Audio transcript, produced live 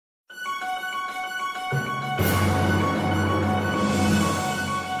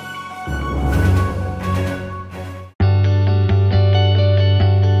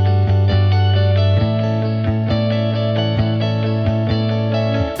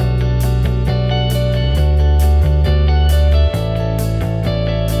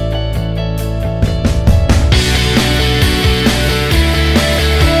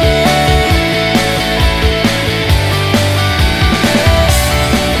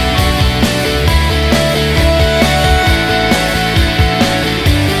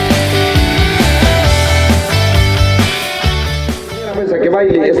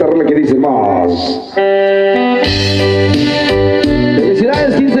baile esta rola que dice más.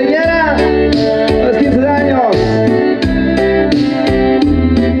 Felicidades, quinceañera, a los 15 años.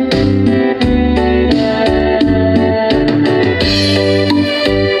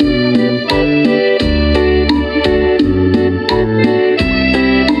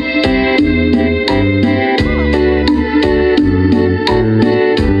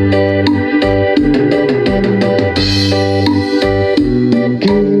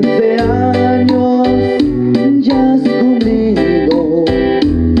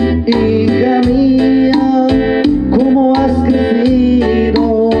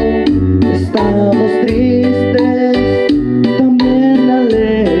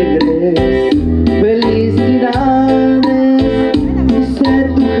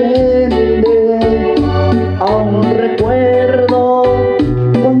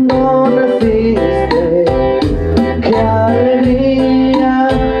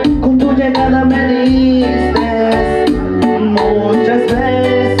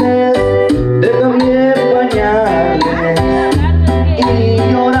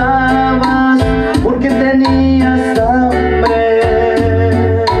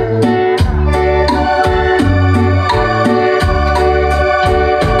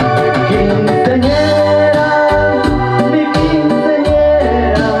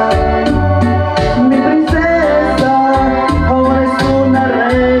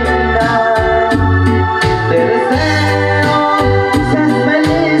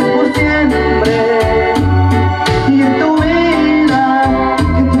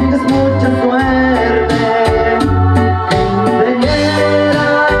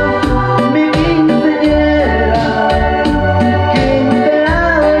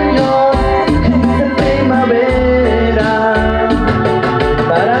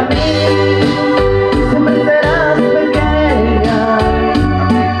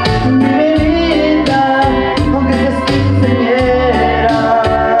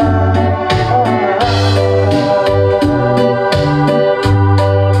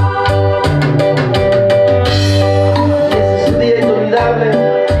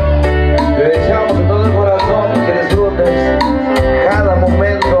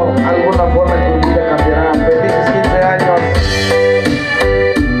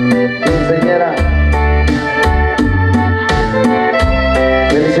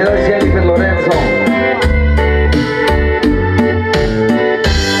 Lorenzo.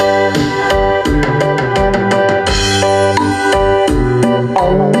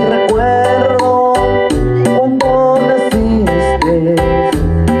 Aún recuerdo cuando naciste,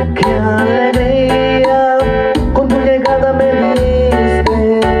 qué alegría con tu llegada me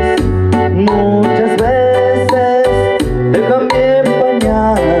diste. Muchas veces te cambié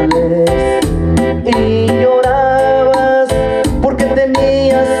pañales y llorabas porque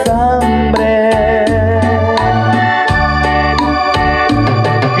tenías hambre.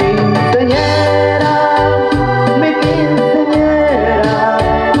 Quinceañera, mi quinceañera,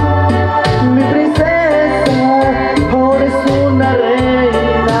 mi princesa, ahora es una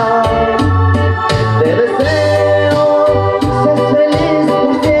reina. Te deseo seas feliz por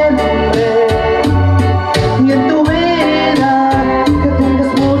siempre y en tu vida que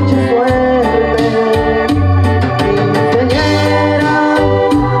tengas mucha suerte. Quinceañera,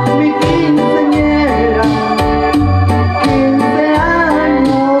 mi quinceañera, 15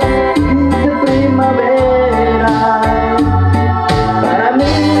 años, 15 primavera. Para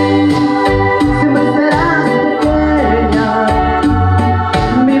mí siempre serás pequeña,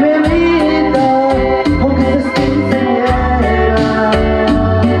 mi bebita, aunque seas quinceañera.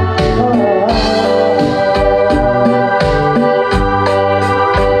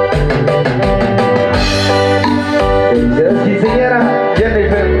 Felicidades, quinceañera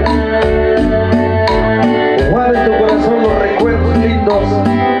Jennifer. Guarda en tu corazón los recuerdos lindos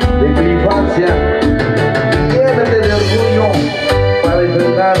de tu infancia. Llénate de orgullo para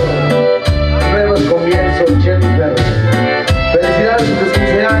enfrentar nuevos comienzos, Jennifer. Felicidades en tus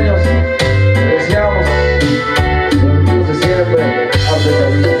 15 años. Te deseamos los niños de siempre. Hasta la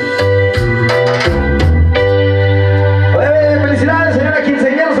vida. Oye, felicidades, señora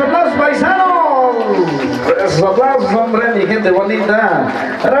quinceañera. ¡Aplausos, paisanos! Esos aplausos, hombre, mi gente bonita.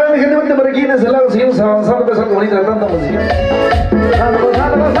 Ahora, mi gente bonita, por aquí en ese lado seguimos avanzando, pues algo bonito de tanta música.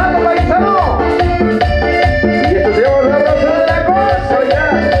 ¡Pasando, paisano! Y esto se llama el abrazo de la cosa, ya.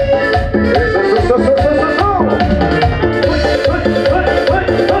 Eso.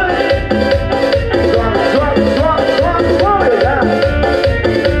 Suave, ya.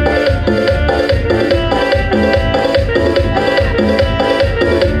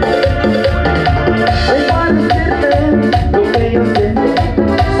 Ay, para decirte lo que yo siento.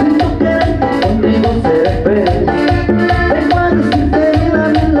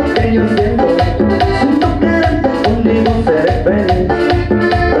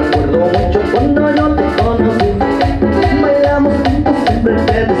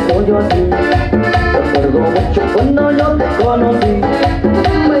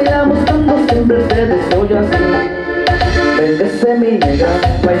 Véngase mi negra,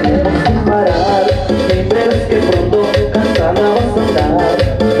 bailemos sin parar, y verás que pronto cansada vas a andar.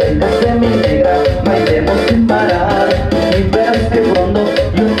 Véngase mi negra, bailemos sin parar, y verás que pronto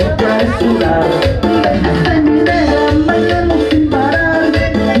yo te haré sudar. Véngase mi negra, bailemos sin parar,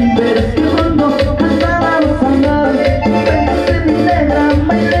 y verás que pronto cansada vas a andar. Véngase mi negra,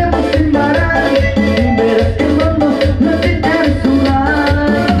 bailemos sin parar, y verás que pronto yo te haré sudar.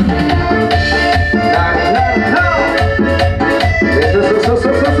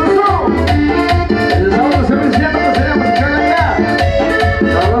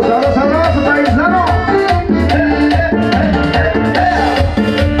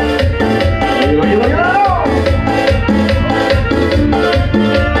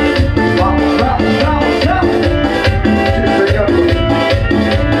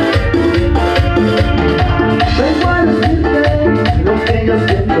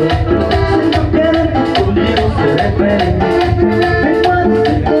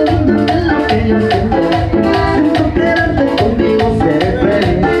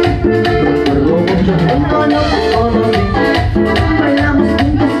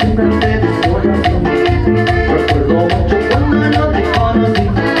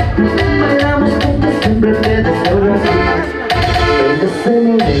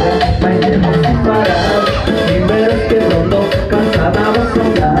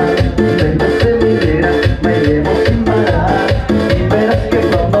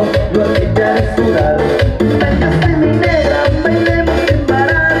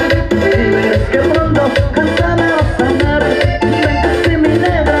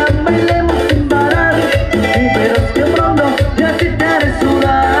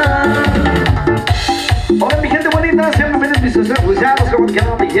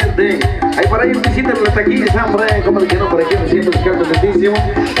 Ahí por ahí visiten la taquilla, hombre, como dijeron por aquí, me siento buscando tantísimo.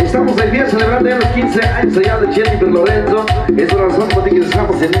 Estamos el día celebrando ya los 15 años allá de Jennifer Lorenzo. Es la razón por la que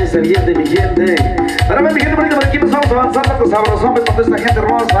estamos en ese ambiente, mi gente. Ahora ven, mi gente bonita, por aquí nos vamos avanzando con sabrosón, con toda esta gente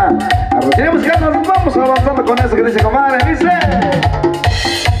hermosa. Retiremos ganas, vamos avanzando con eso que dice comadre, dice.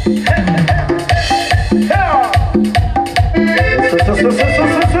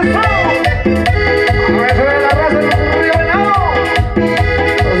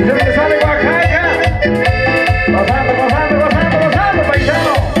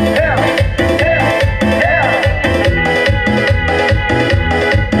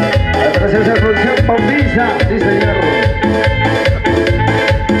 Sí, señor.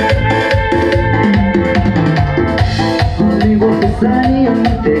 Amigos que salían,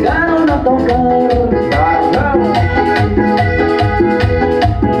 llegaron a tocar.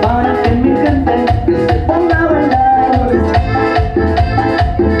 Para que mi gente se ponga a bailar.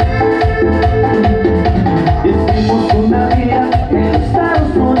 Hicimos una gira en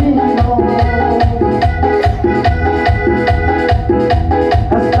Estados Unidos,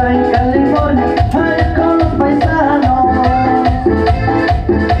 hasta en California.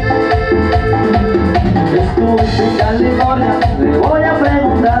 En California le voy a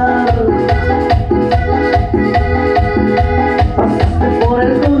preguntar, pasaste por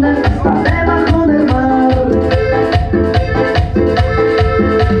el túnel, está debajo del mar,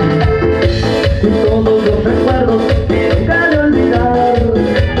 y todos los recuerdos que nunca de olvidar,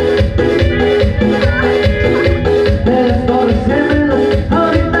 de las torres gemelas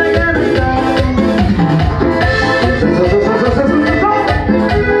ahorita ya no están.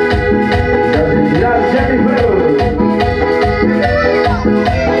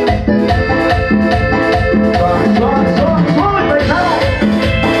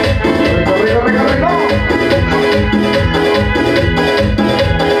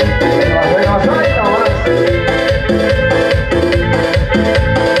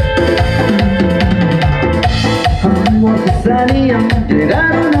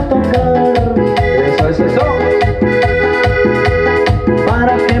 Llegaron a tocar. Eso.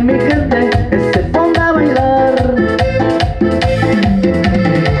 Para que mi gente se ponga a bailar.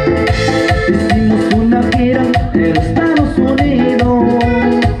 Hicimos una gira en Estados Unidos,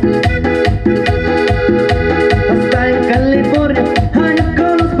 hasta en California, allá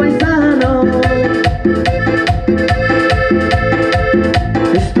con los paisanos.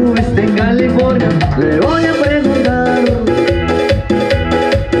 Estuviste en California, le voy a preguntar.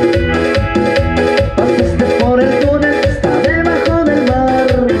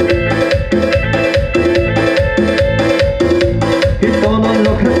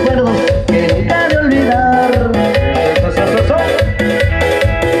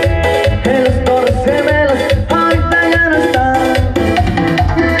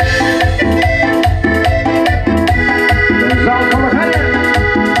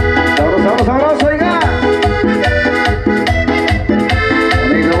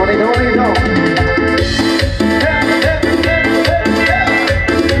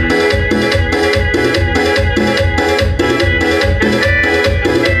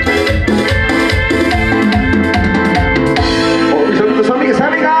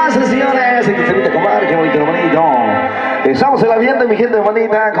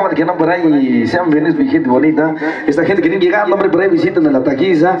 año y sean bienvenidos, mi gente bonita. Esta gente que viene llegando, hombre, por ahí visiten en la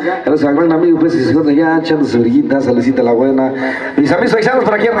taquiza. Gracias al gran amigo, pues, que se encuentra ya echando su briguita, salecita la buena. Mis amigos paisanos,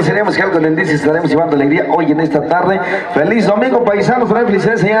 por aquí recibiremos que algo con el estaremos llevando alegría hoy en esta tarde. Feliz domingo, paisanos, por ahí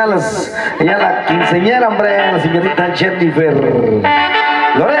felicidades allá a la quinceañera, hombre, la señorita Jennifer.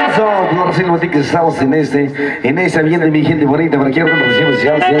 Lorenzo, no recién que estamos en ese ambiente, mi gente bonita. Por aquí recibimos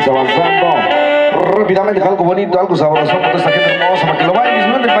ya avanzando rápidamente, algo bonito, algo sabroso para toda esta gente hermosa, para que lo vayan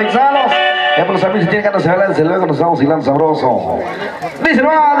disfruten, paisanos. Ya por los amigos que tienen ganas de bailar, luego nos vamos hilando sabroso. Dice,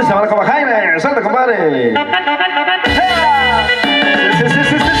 va, dice, va, como Jaime, salta, compadre.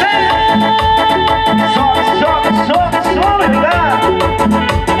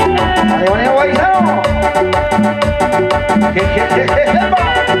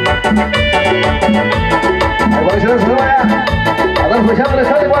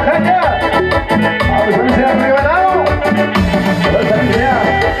 De Oaxaca, a ver si se ha revelado.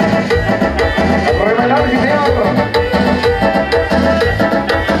 Revelado, sí, señor.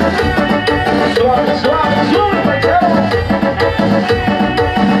 Suave, suave, suave, paisano.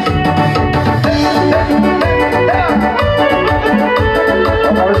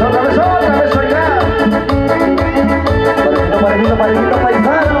 Otra vez, oiga. Parejito,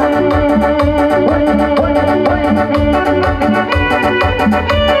 paisano.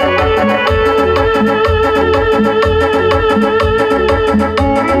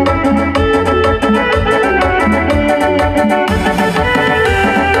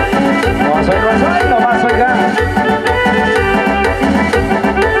 Nomás, oiga.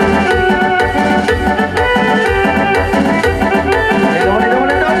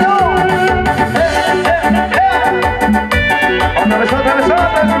 Otra vez,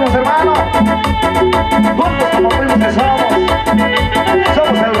 mis hermanos. Juntos como primos que somos.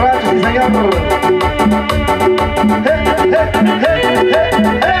 Somos el rancho, sí, señor.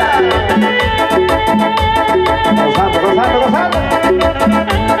 Gozando.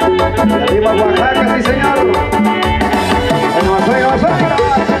 De arriba Oaxaca, sí, señor.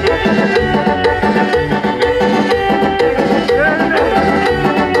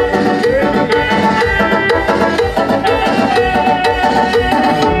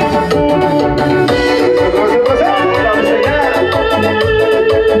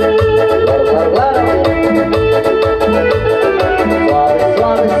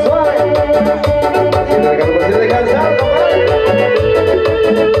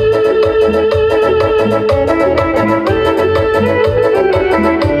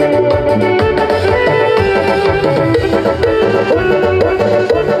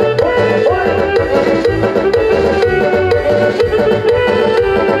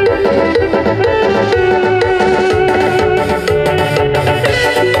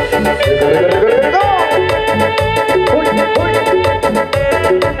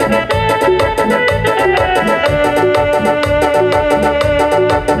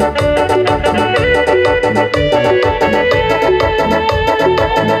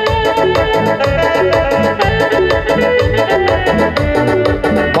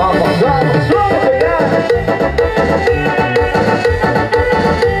 Vamos.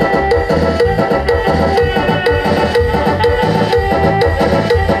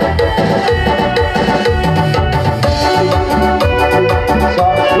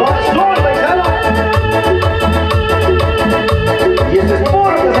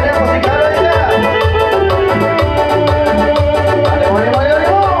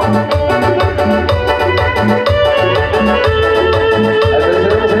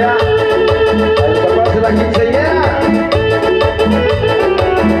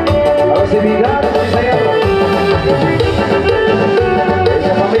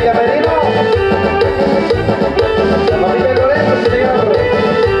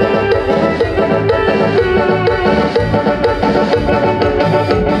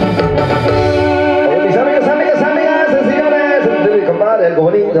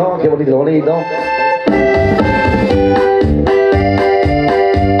 Qué bonito.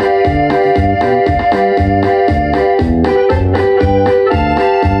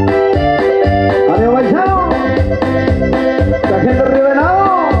 Amigo paisano, la gente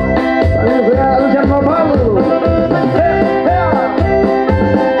revelado, salimos a luchar por Pablo.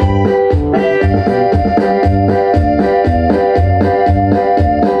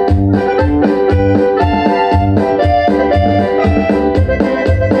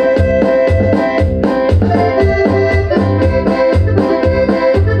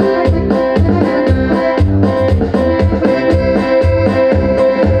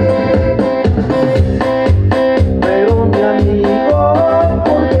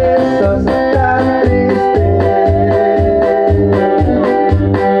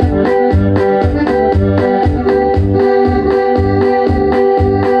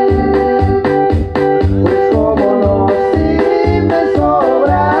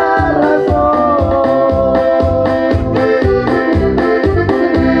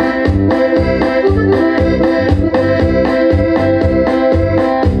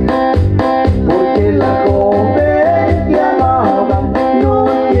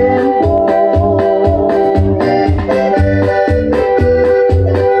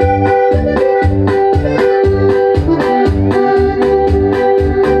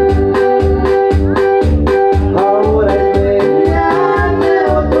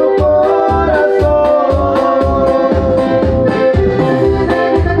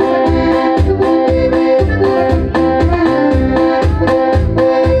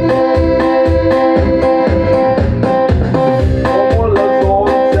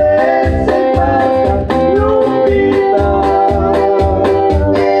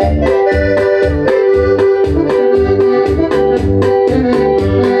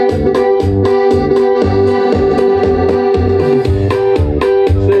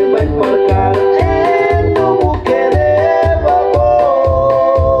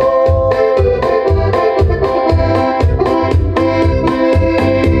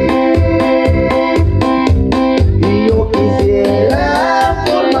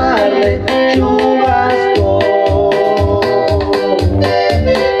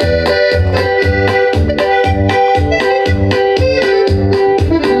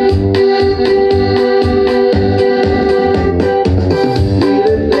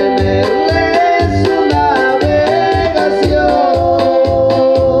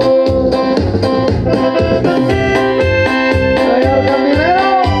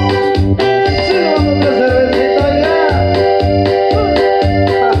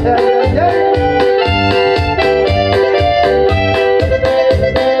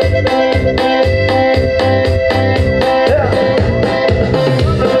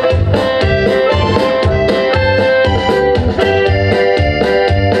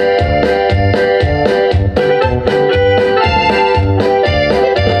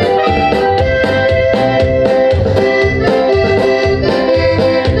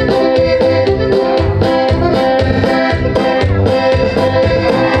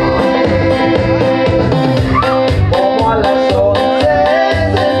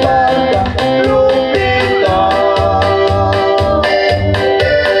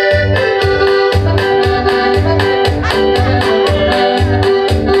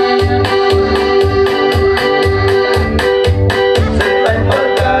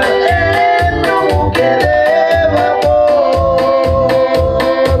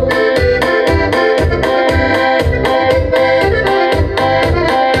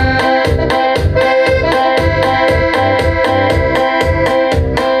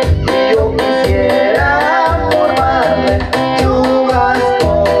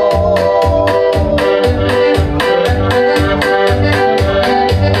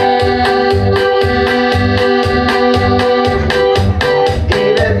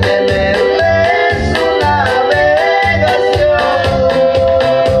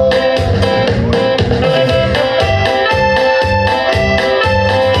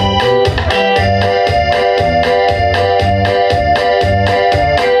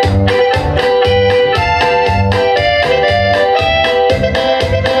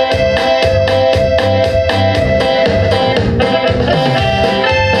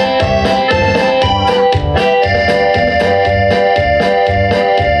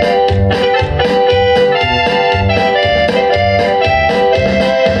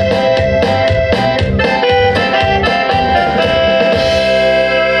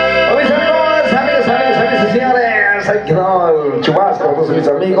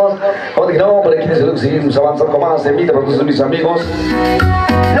 seguimos avanzando con más temita para todos mis amigos.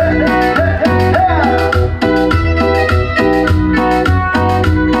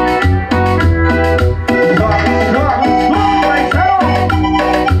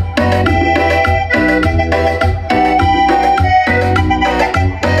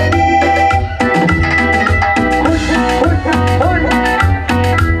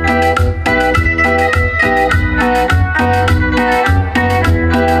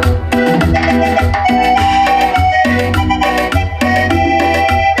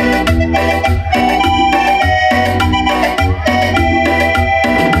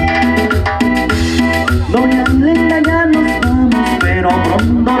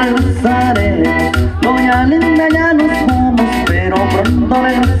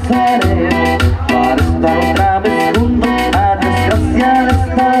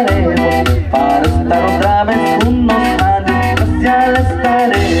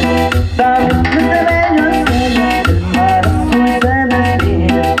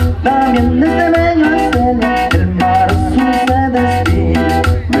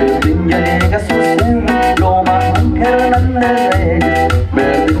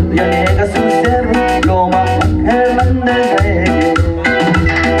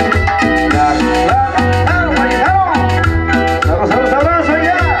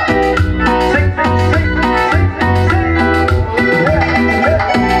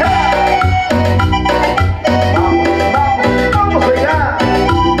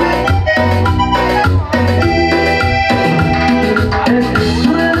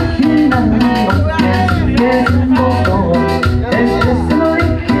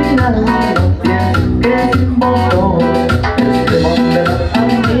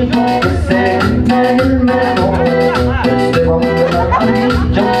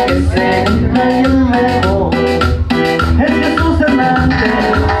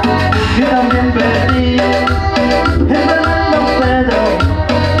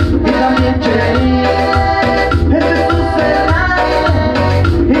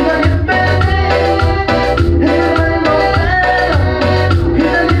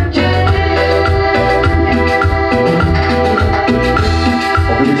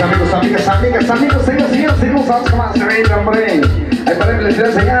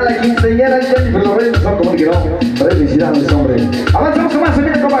 La quinceañera, Lorenzo, como que no, felicidades, hombre. Avanzamos con más, se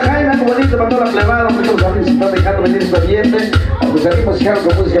viene con Jaime, algo bonito para toda la plebada, muchos amigos se están dejando venir su ambiente, pues salimos fijaros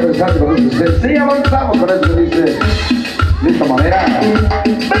con música pensante para ustedes. Sí, avanzamos con eso, dice, de esta manera.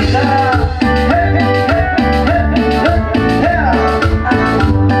 ¡Venga!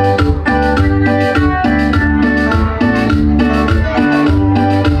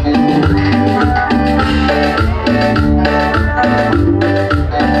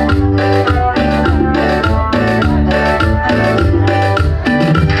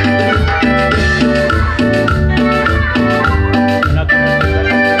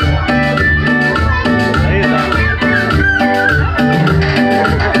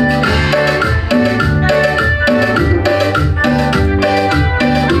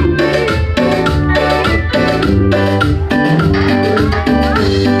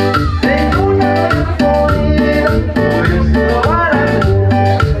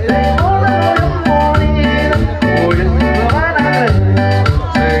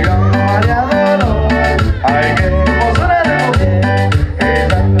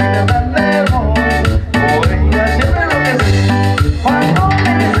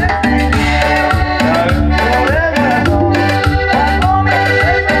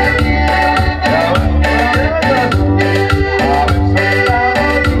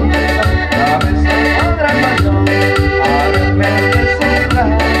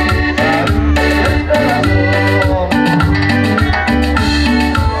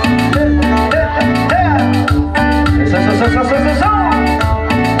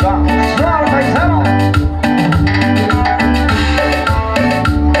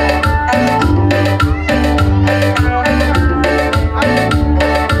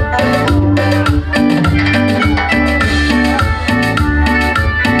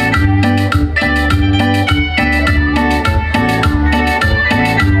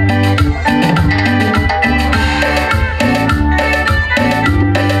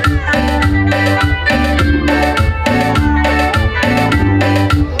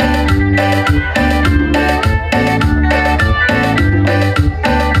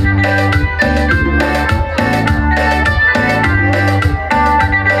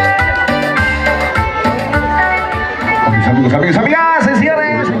 Amigos, amigas,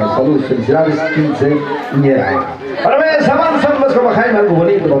 señores. Saludos, felicidades, quinceañera. Ahora ves, avanzamos con Jaime, algo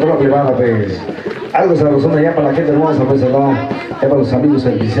bonito para toda la privada, pues. Algo sabrosón allá para la gente hermosa, pues allá, ya para los amigos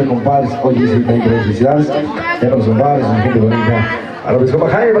del Quinceañera, compadres. Oye, sí, también felicidades. Ya para los compadres, la gente bonita. A los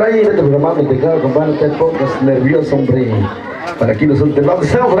compadres, Jaime, por ahí, vete programando el teclado, compadre, te pongas nervioso, hombre. Para aquí nosotros te vamos,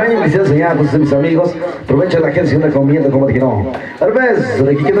 estamos por ahí, felicidades allá, pues mis amigos. Aprovecha la gente si anda comiendo, como que no. A ver,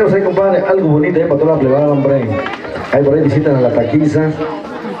 de aquí que tenemos ahí, compadre, algo bonito ahí para toda la plebada, hombre. Ahí por ahí visitan a la taquiza.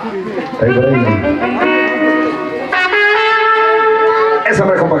 Ahí por ahí. Esa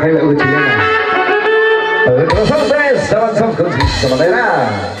me compa Jaime, algo de chilena. A ver, nosotros avanzamos con esta manera.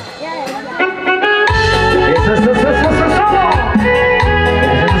 Eso.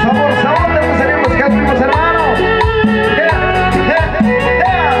 Sabor, te pasaríamos que fuimos hermanos.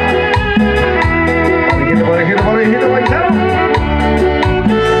 Por ejemplo, paisano.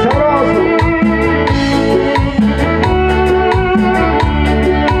 Sabroso.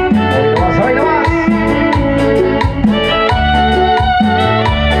 Hoy nomás.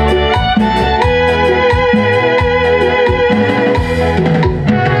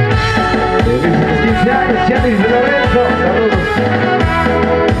 De mis 15 años ya te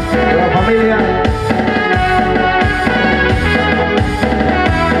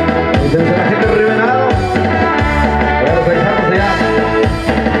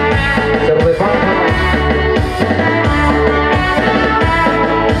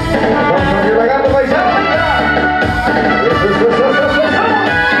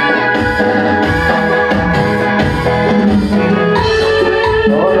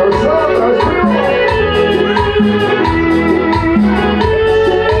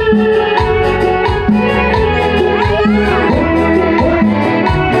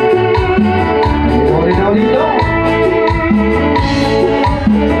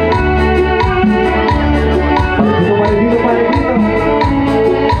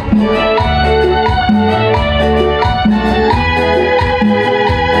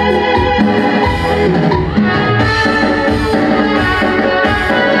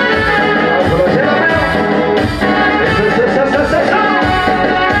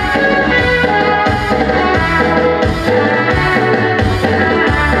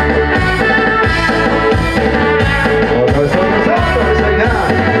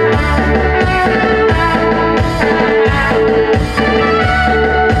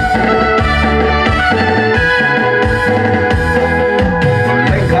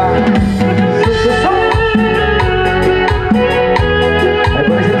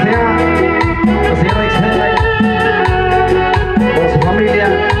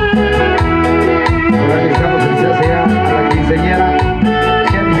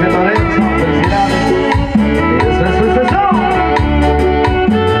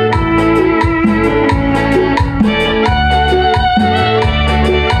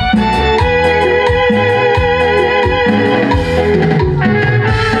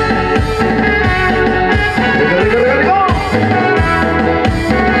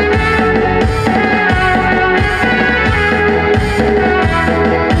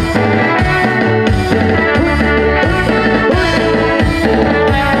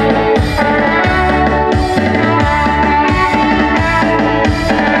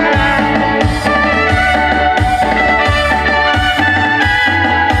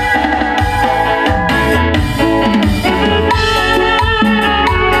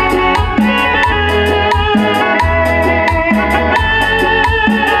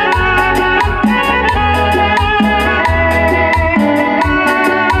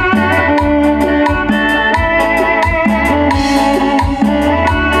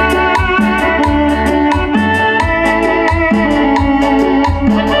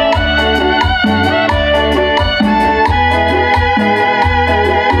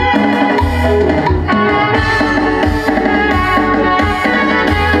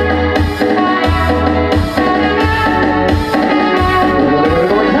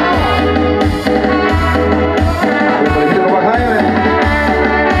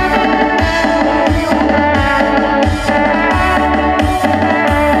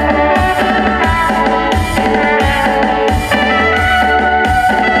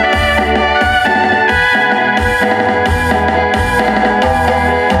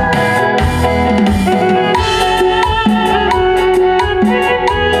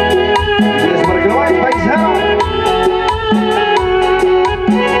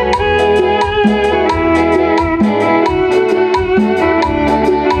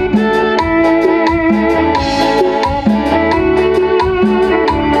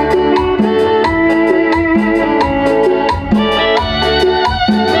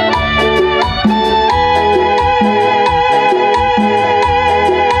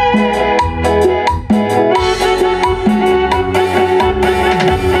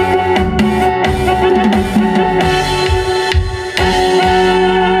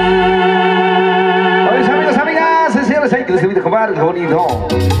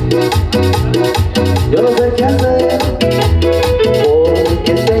Yo no sé qué hacer,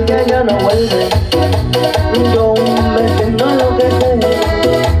 porque si ella ya no vuelve, yo me siento enloquecer.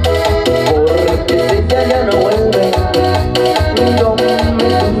 Porque si ella ya no vuelve, yo me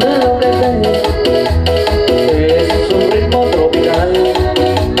siento enloquecer. Es un ritmo tropical,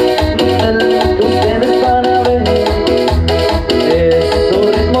 el que ustedes van a ver. Es un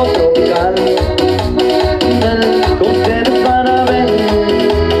ritmo tropical, el que ustedes van a ver.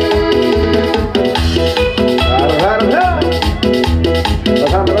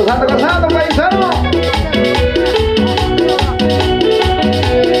 Gozando, paisano.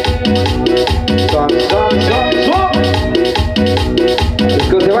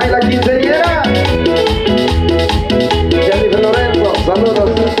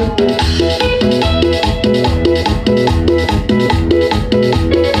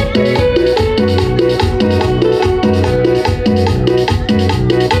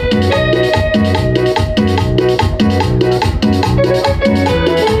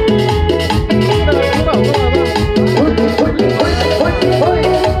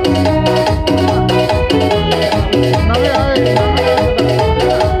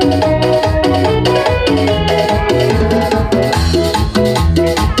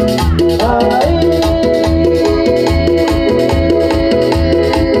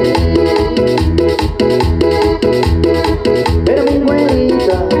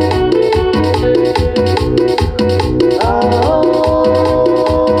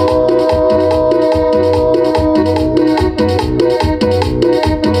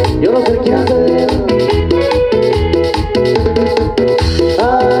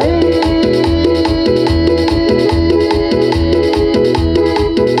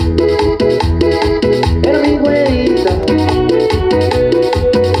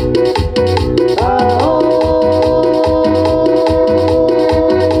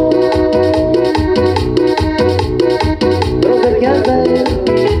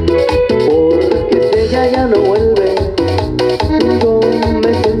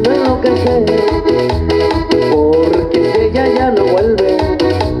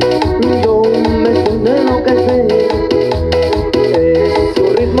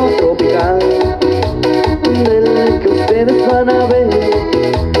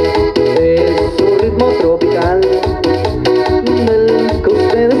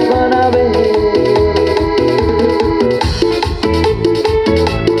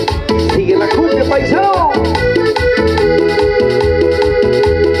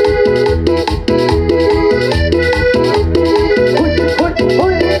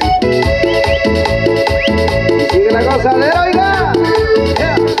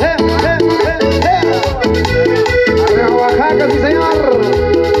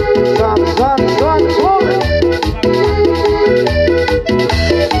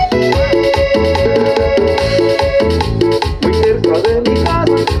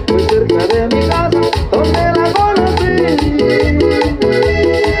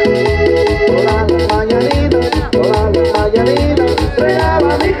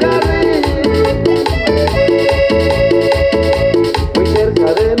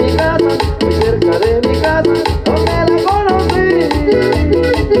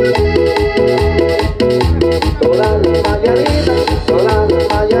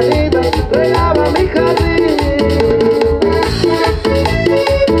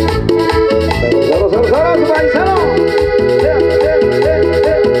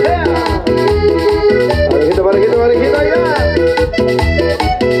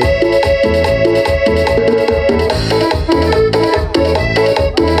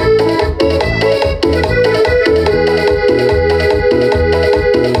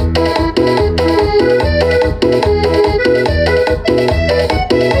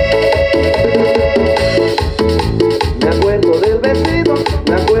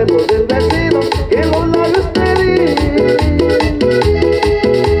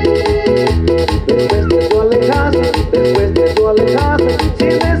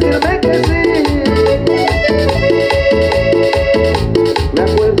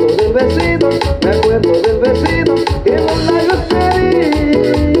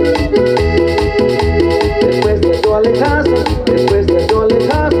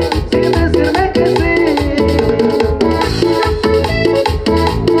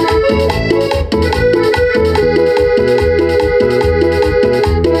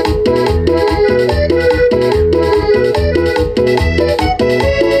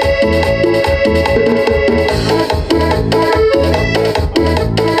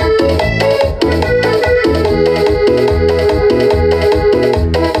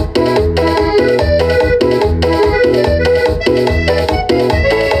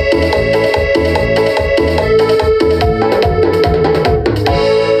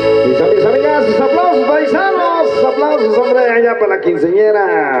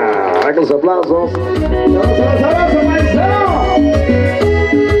 dos. ¡Sabroso, paisano!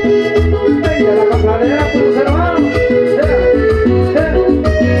 Venga, la pasadera, tus hermanos.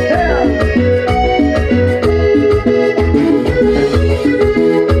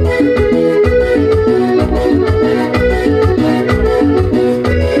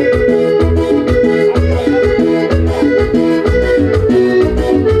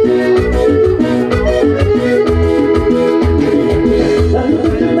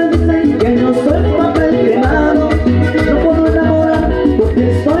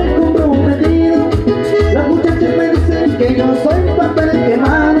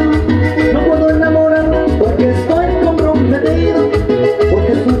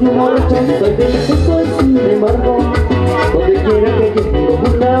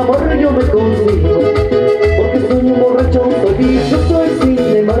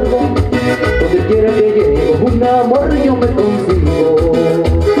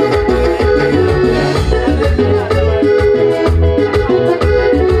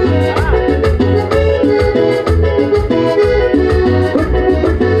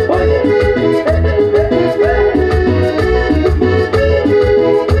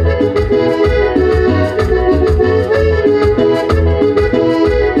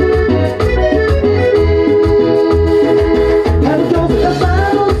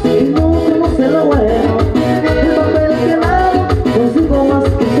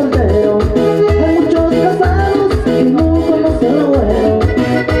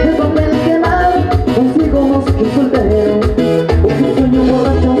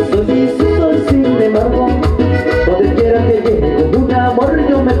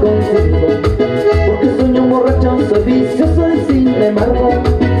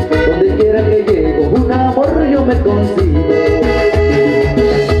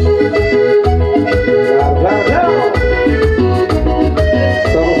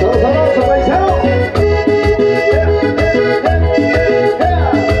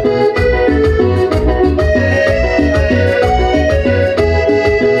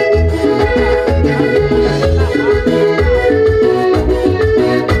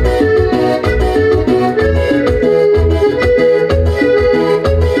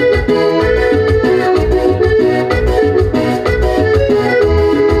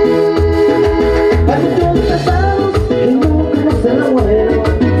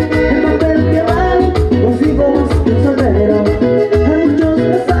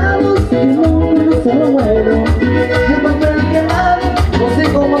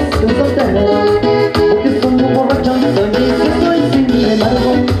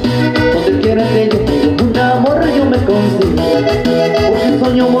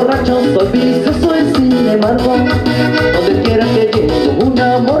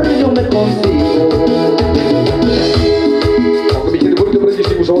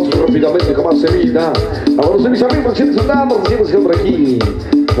 Ahora mis amigos, siempre andamos, siempre aquí.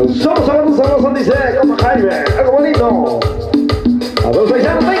 Somos sabrosos, dice, como Jaime, algo bonito. A los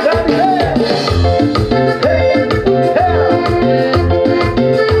paisanos, venga, dice.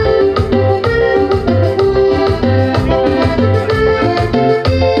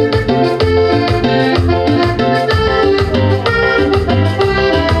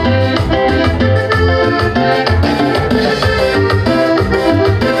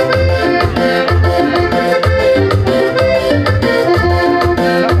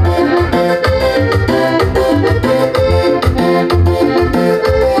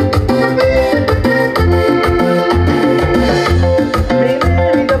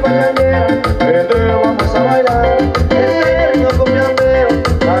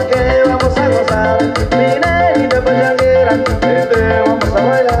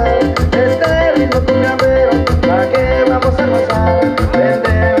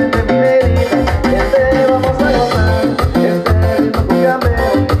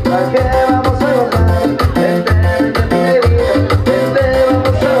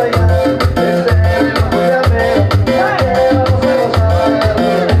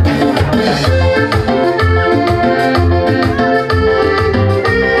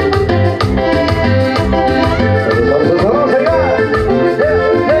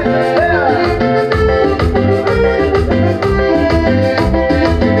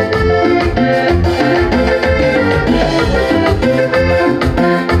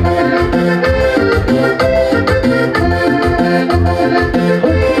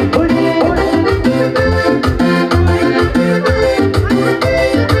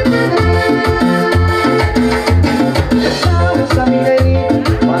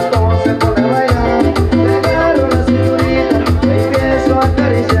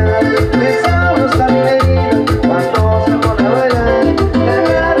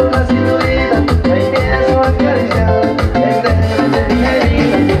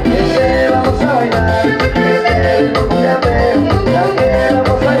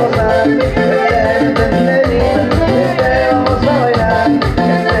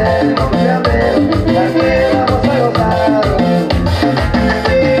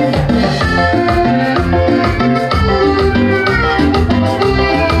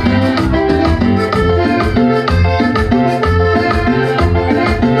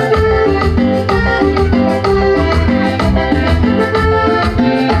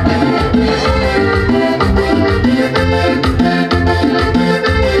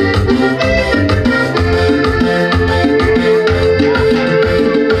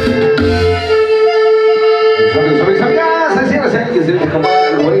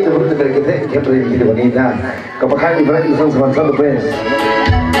 de mi gente bonita. Como Jaime y Frankie estamos avanzando pues.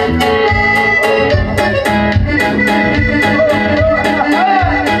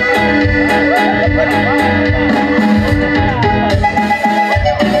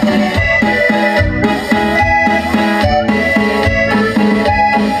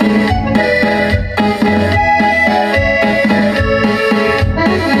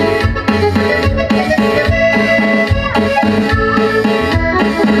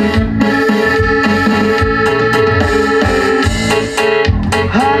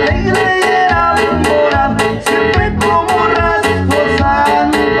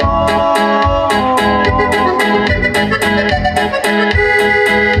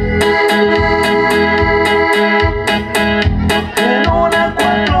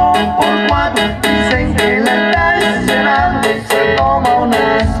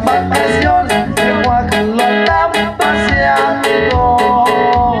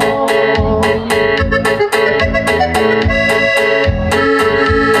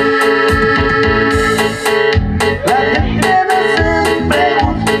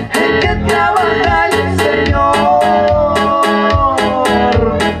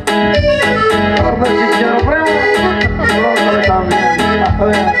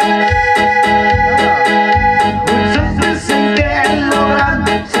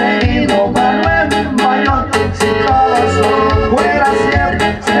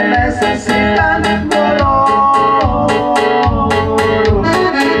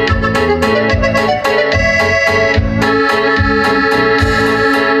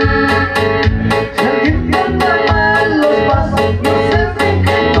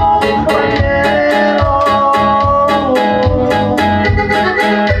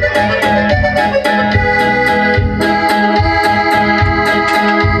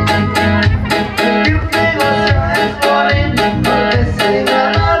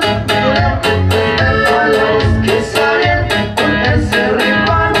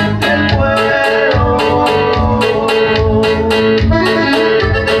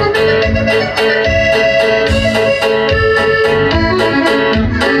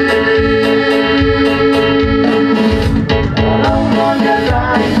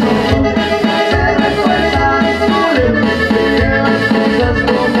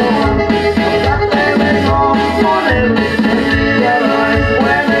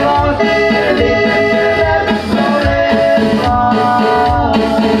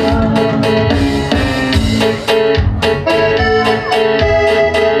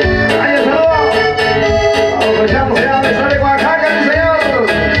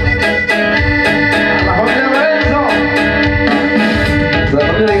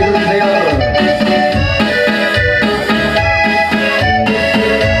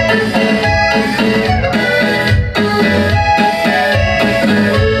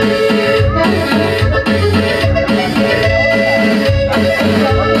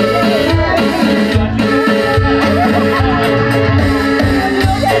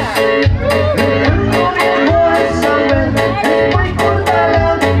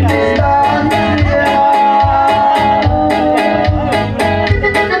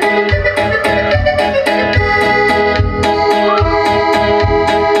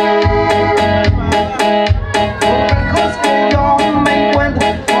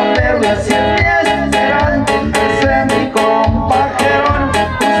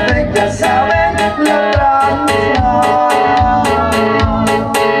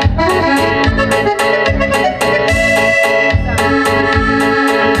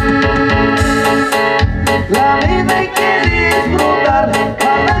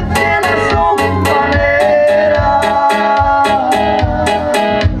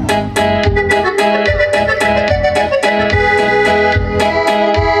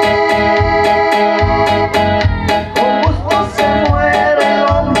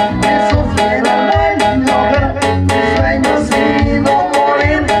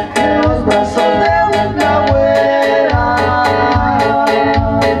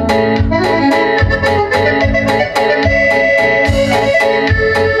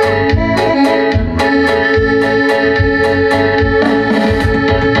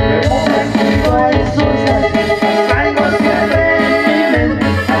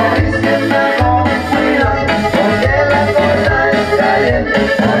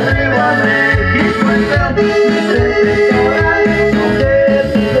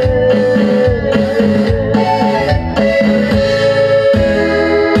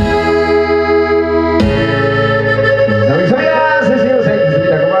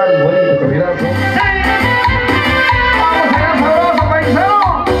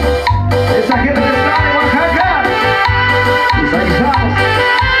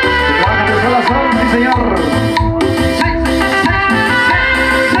 señor. Sí, sí, sí,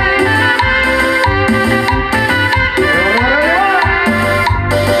 sí.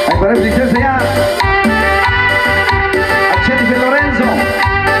 Ahí para el licencia ya. A Jennifer Lorenzo.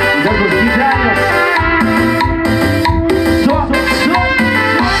 Ya sus 15 años.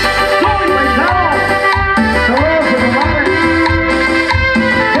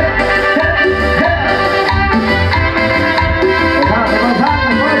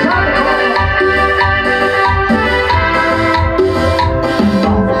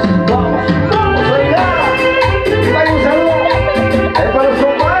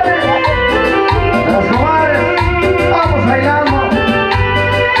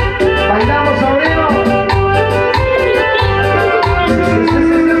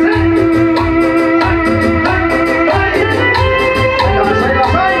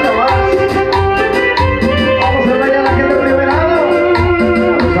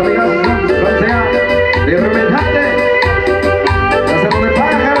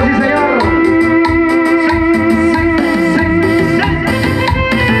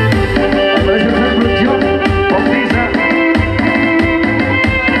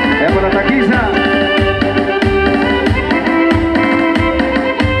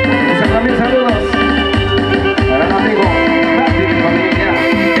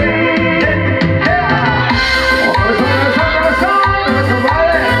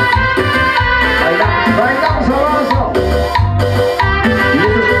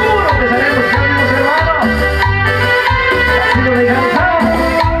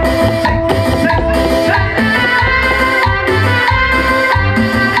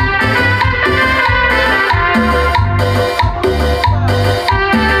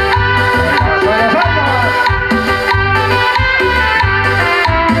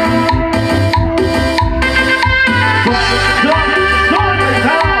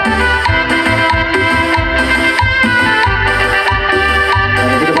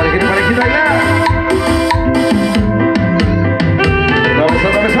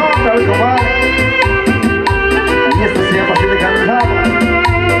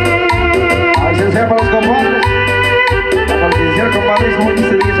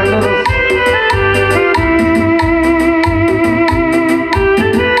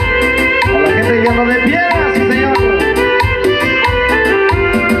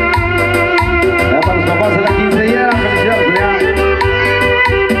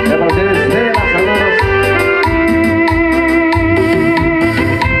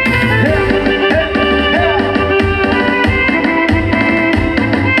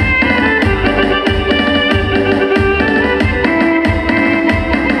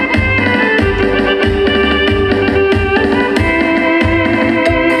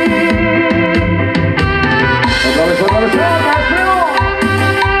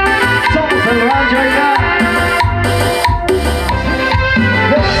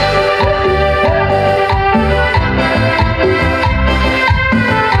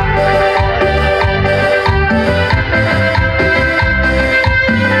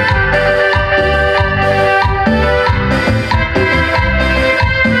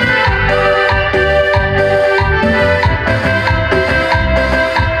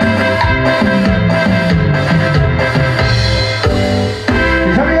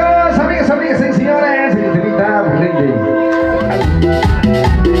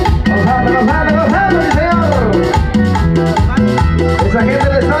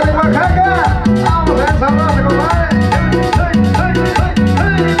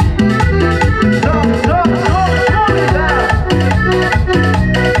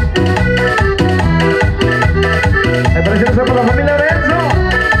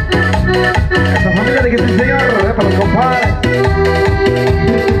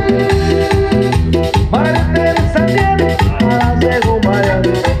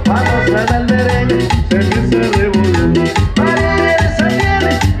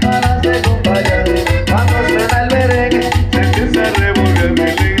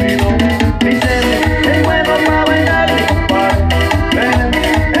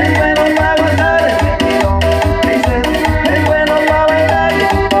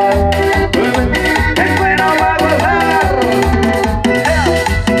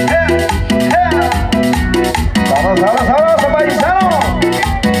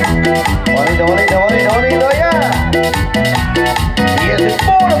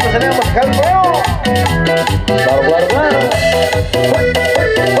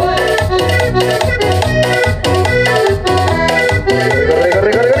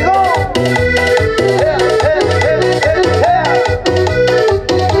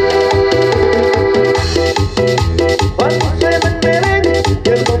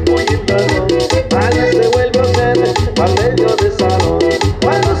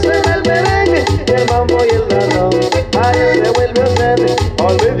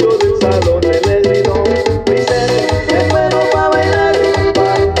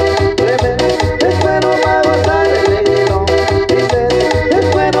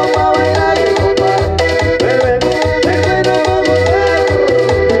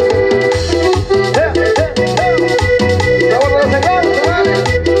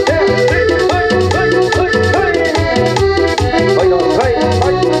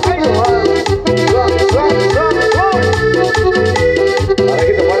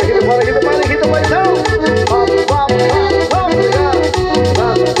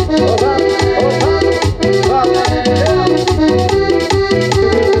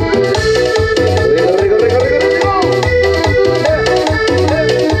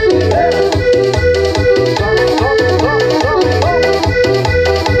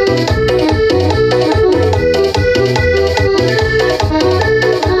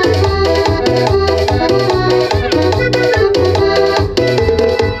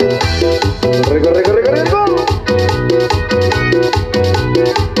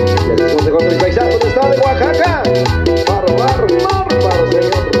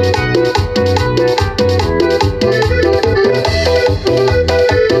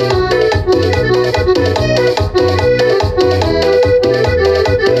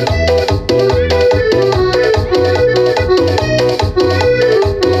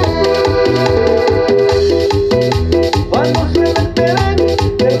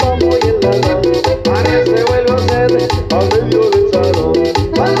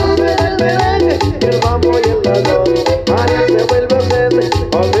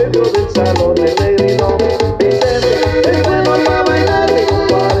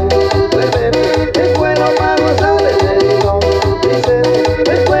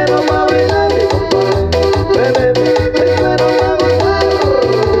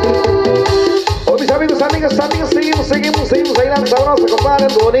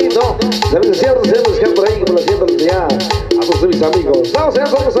 También es cierto, siempre que por ahí, como lo siento ya a todos mis amigos. Vamos a ver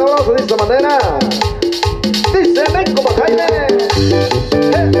cómo sabroso de esta manera. Dice, ven como Jaime.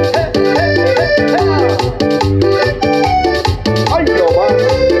 Ay, no más.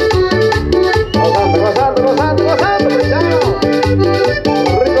 Gozando, cristiano.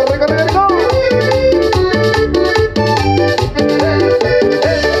 Rico, rico, rico, rico.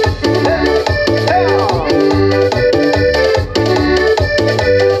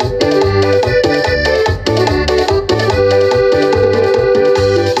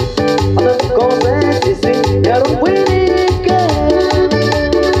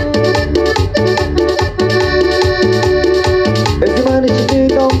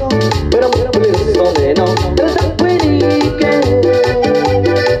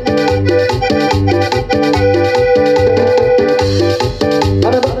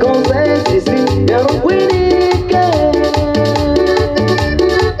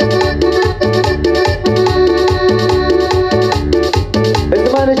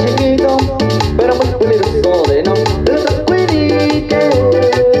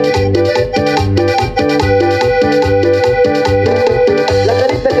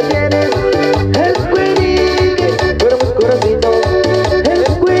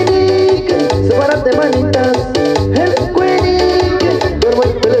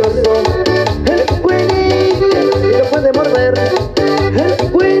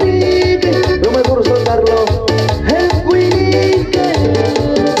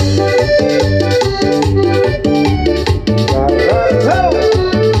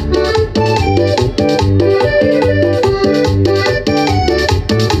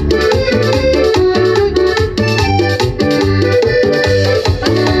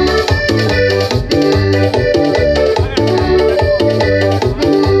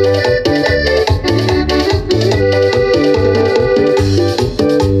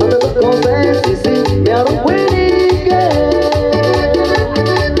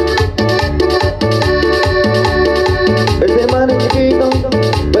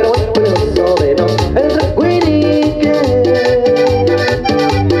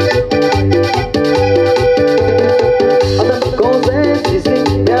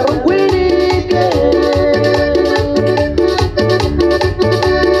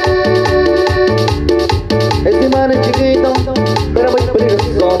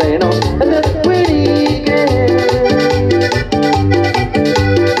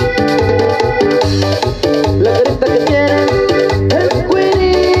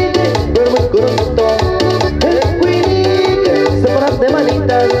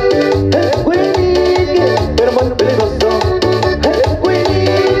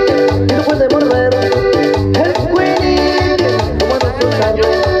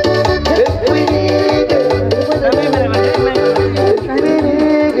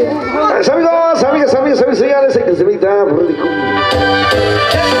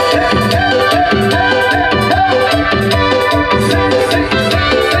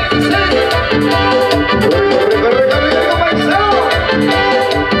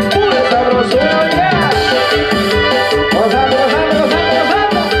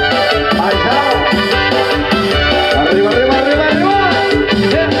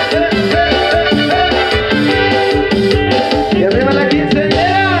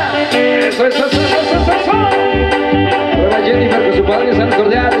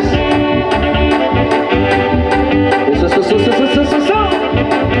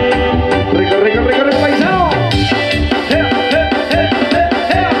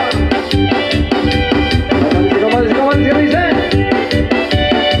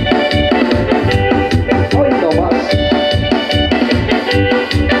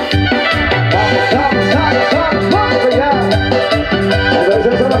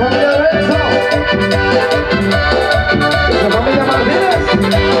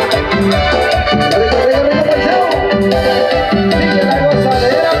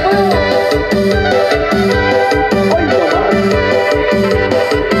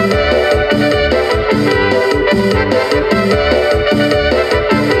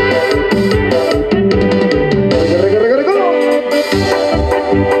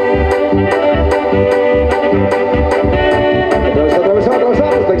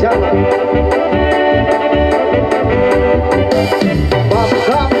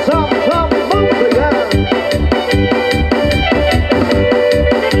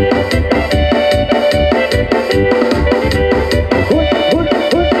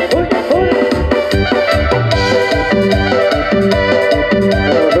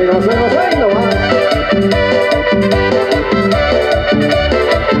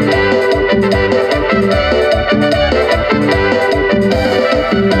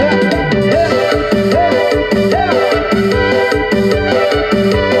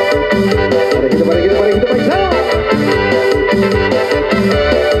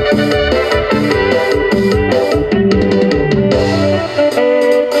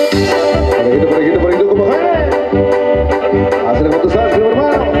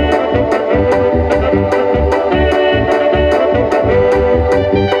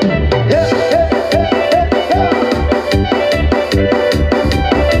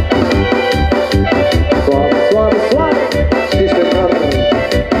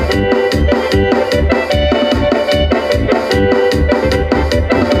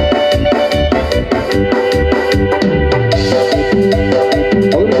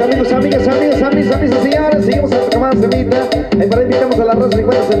 se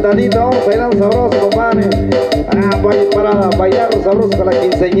encuentra sentadito, vamos bailando sabroso, compadre. Para bailar sabroso con la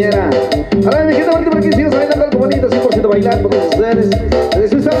quinceañera. A ver, mi gente bonita, por aquí seguimos bailando algo bonito, 100% bailar por todos ustedes. Desde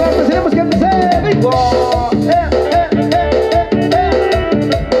sus sabrosos, tenemos que empezar. ¡Rico!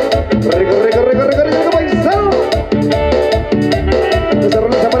 Rico, rico, rico, rico, rico, paisano. Esa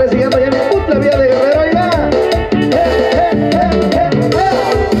rola se aparece llegando ya en la vía de Guerrero, ahí va.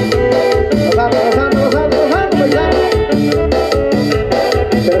 Gozando, paisano.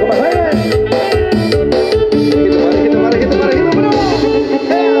 Pero como saben, parejito, bro.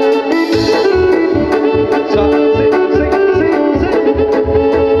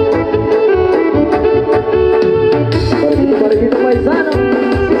 Parejito, paisano.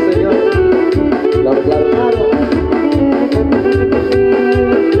 Sí, señor. Claro.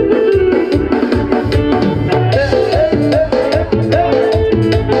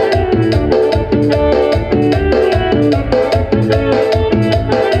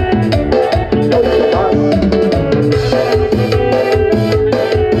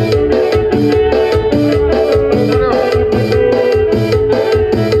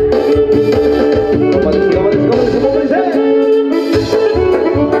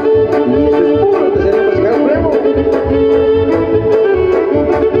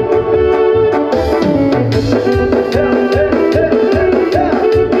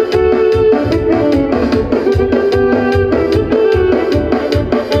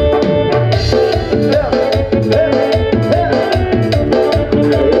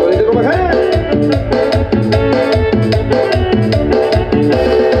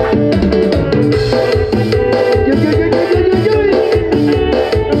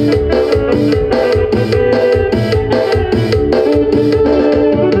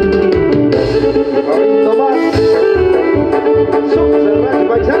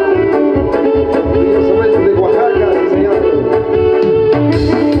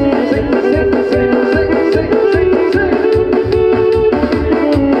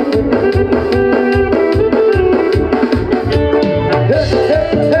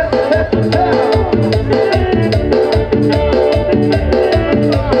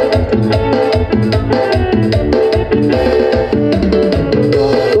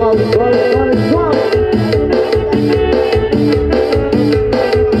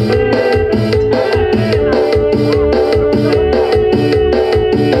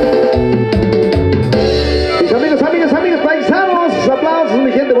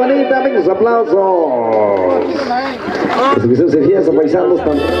 Aplausos. Se fiesta, paisanos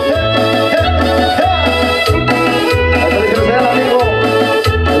también. Amigo,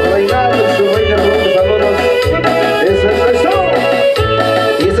 Reinaldo, su rey de rumbo, saludos. Eso.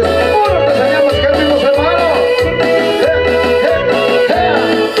 Y ese es puro artesanía musical, amigos hermanos.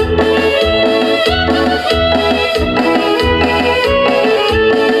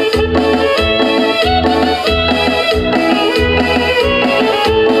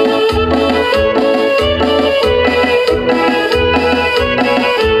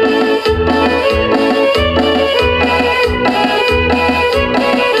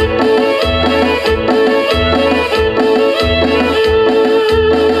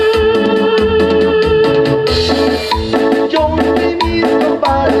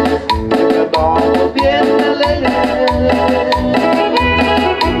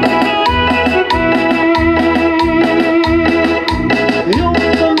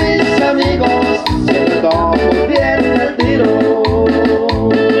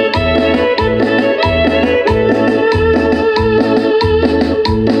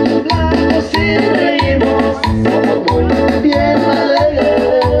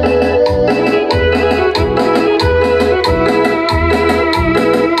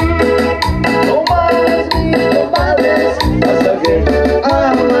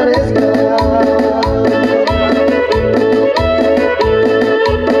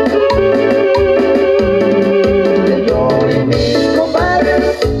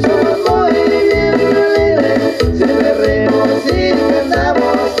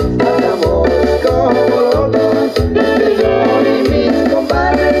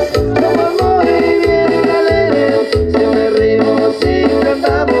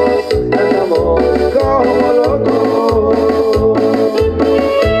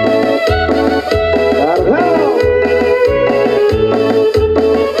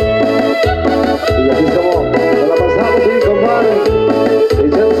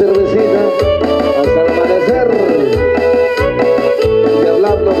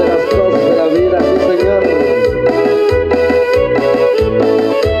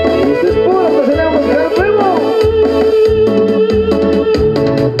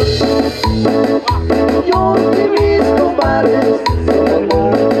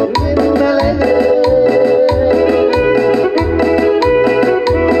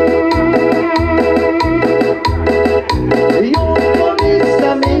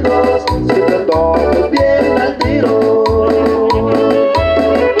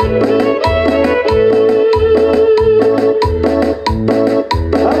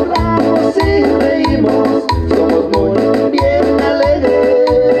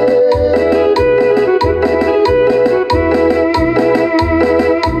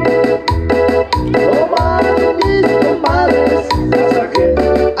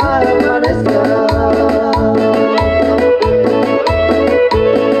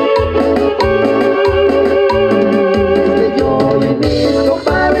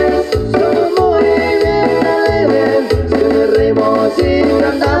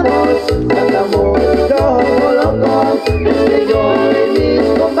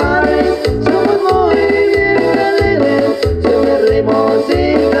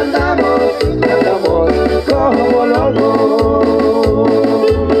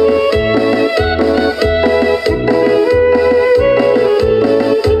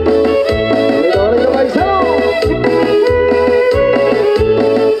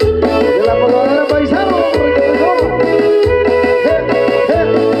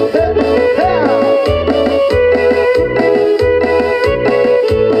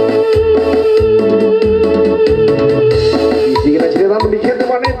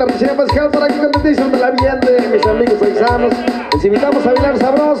 Tercera Pascal por aquí con bendición de la Viende, mis amigos paisanos. Les invitamos a bailar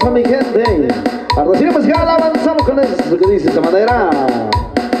sabroso, mi gente. A Tercera Pascal avanzamos con eso que dice de esta manera.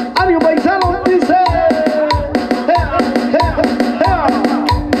 ¡Ánimo paisano! Dice.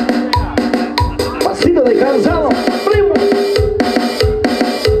 Pasito de cansado, primo.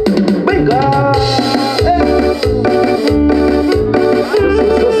 Venga.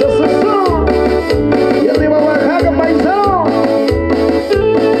 Y arriba Oaxaca, paisano.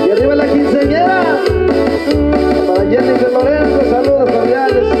 Y arriba la quinceañera. Para Jennifer Lorenzo, saludos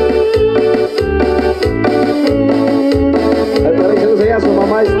cordiales. Ahí por ahí se luce ya su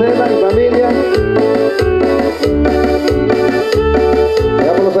mamá Estela y familia.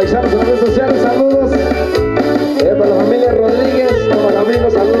 Allá por los paisanos en las redes sociales, saludos. Allá para la familia Rodríguez, para los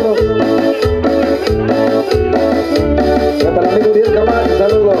amigos, saludos. Allá para el amigo Diez Camacho,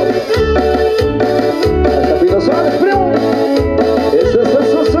 saludos. Hasta Pilosones, primo. Eso.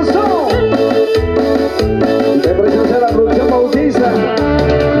 Y te presenta la producción bautiza.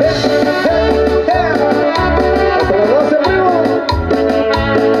 Hasta las 12, primo.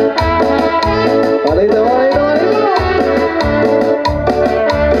 Varito.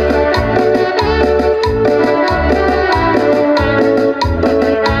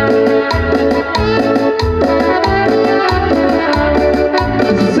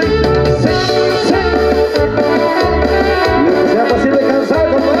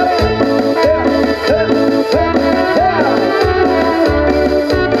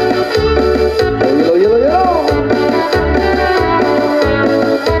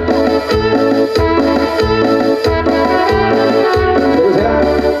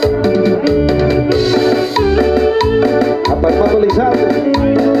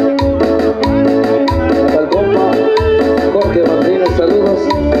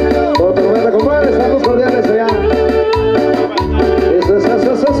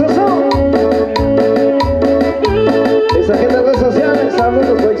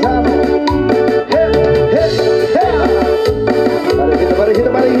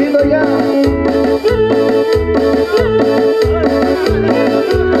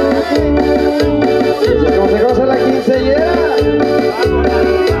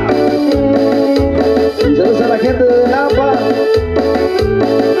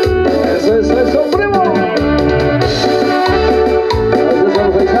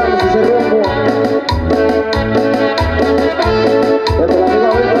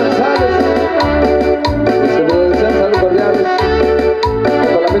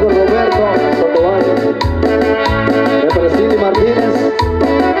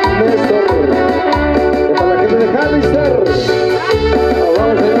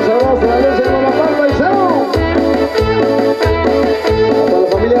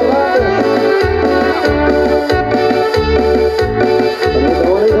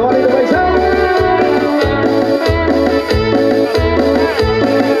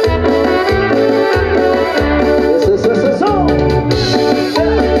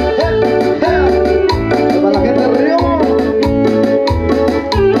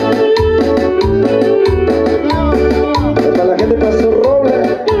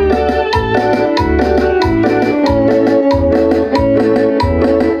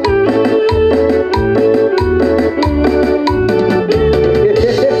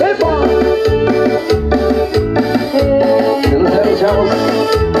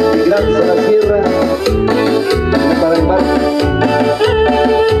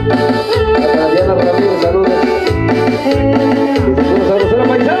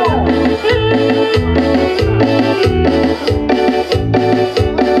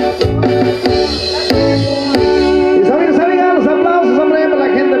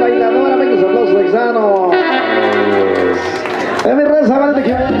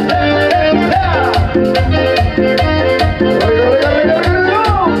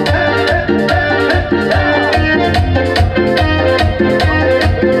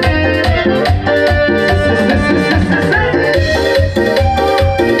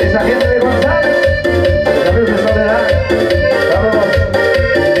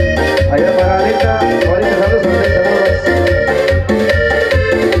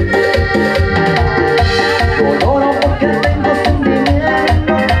 Lloro porque tengo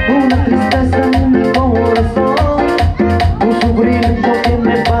sentimiento, una tristeza en mi corazón.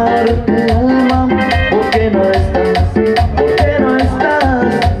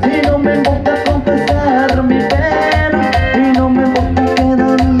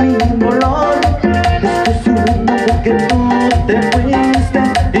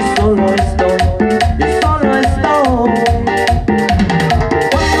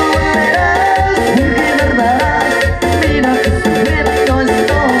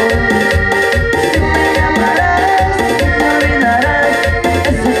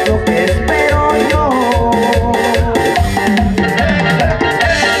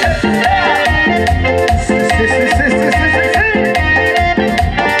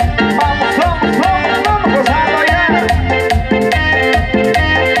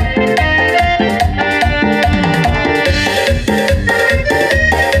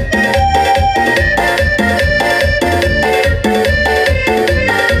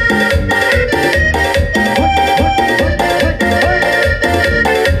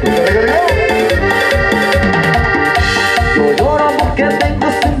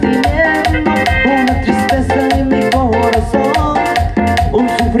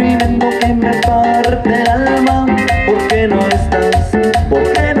 que me parte el alma. ¿Por qué no estás? ¿Por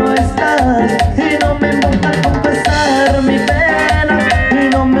qué no estás? Y no me importa confesar mi pena, y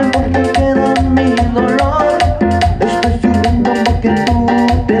no me importa quedar mi dolor. Estoy sufriendo porque tú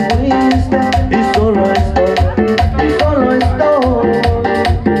te fuiste, y solo estoy, y solo estoy.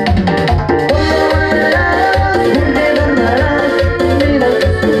 Cuando volverás, me ganarás, mira que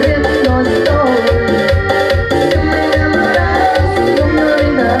sufriendo estoy. Si me llamarás, no me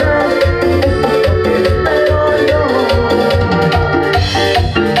olvidarás, eso es lo que espero yo.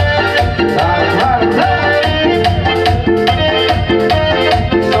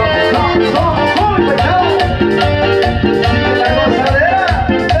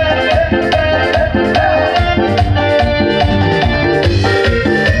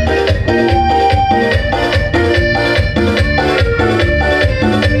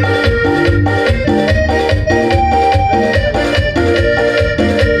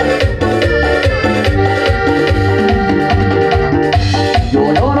 Yo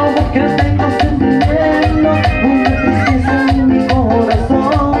lloro porque tengo sentimiento, una tristeza en mi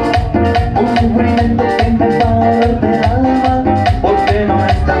corazón, un sufrimiento que me parte el alma. ¿Por qué no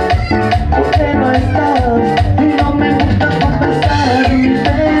estás? ¿Por qué no estás? Y no me gusta confesar mi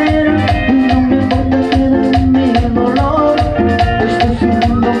pena, y no me importa quedar mi dolor. Estoy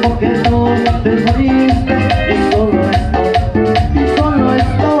sufriendo porque tú te fuiste, y solo estoy, y solo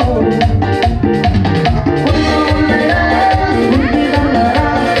estoy. Cuando volverás, me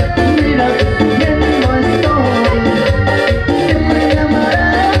ganarás, mira que sufriendo estoy. Siempre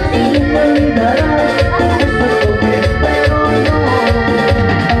llamarás, y me olvidarás, eso es lo que espero yo.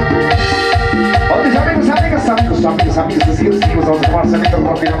 Oh, mis amigos, amigas, seguimos, vamos a tomar salito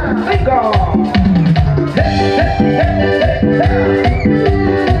rápido. ¡Rico!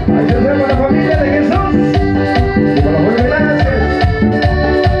 Ayúdenme con la familia de Jesús y con los buenos Velázquez.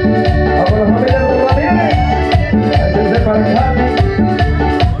 Vamos con la familia de Ramirez. Ayúdenme para el Javi.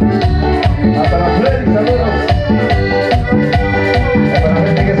 Hasta la Freddy, saludos. Para la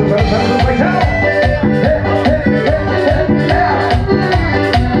gente que se saluda a los paisanos.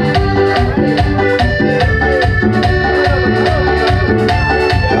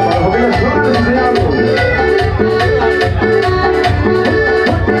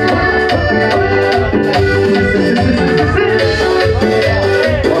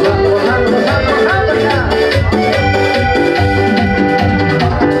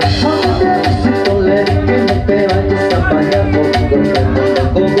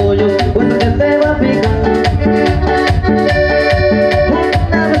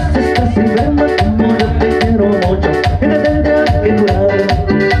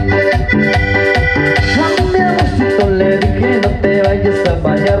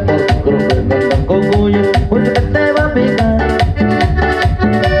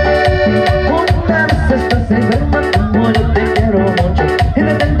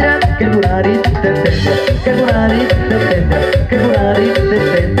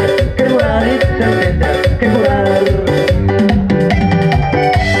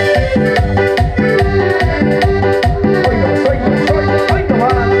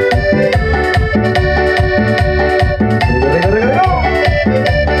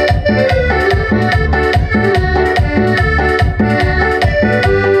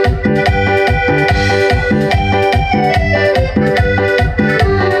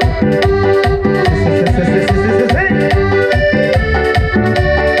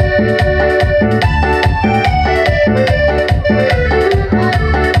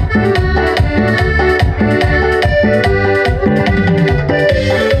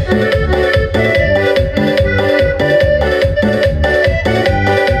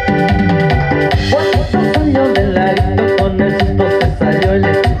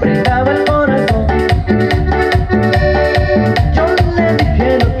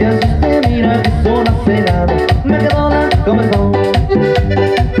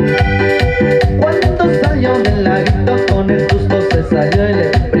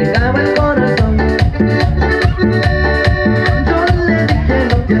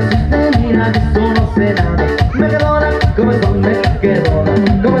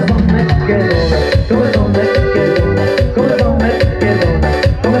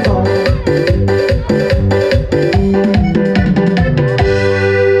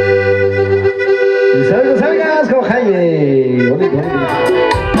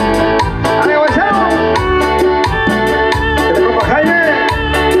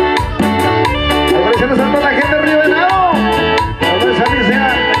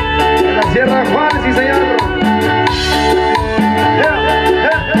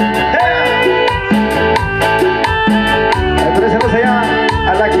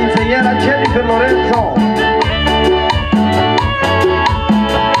 Jennifer, Lorenzo.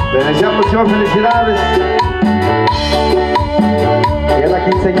 Les deseamos muchas felicidades. Y a la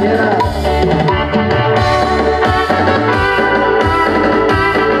quinceañera.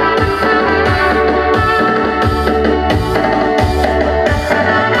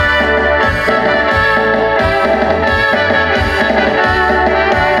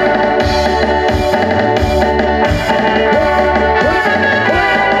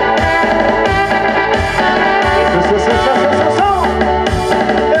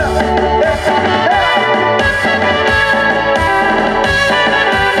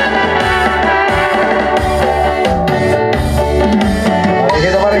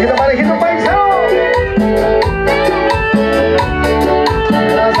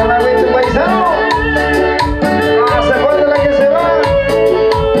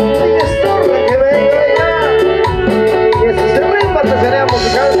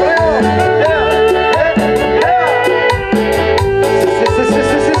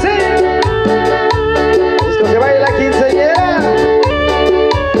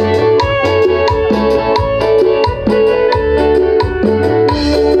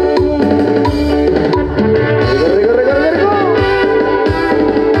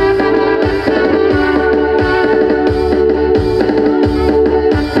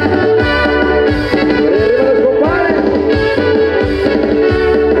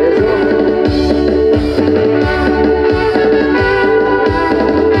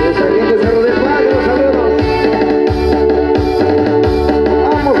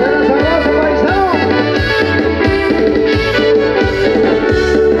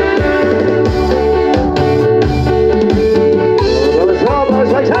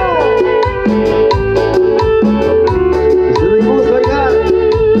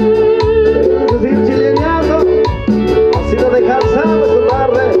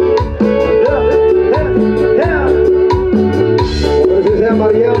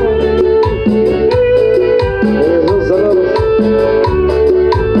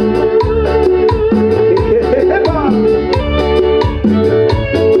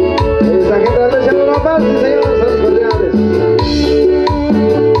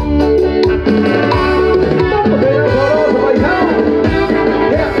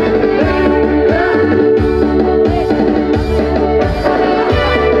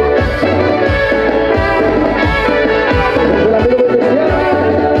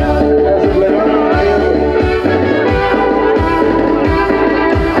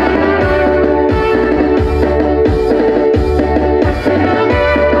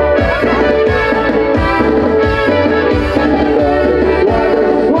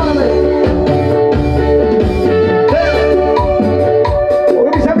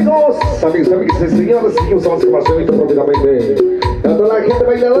 Señores, seguimos avanzando prácticamente. Tanto la gente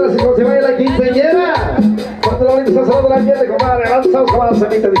bailadora, si no se vaya la quinceañera. Cuando la bonita está sonando la gente, compadre, avanzamos con la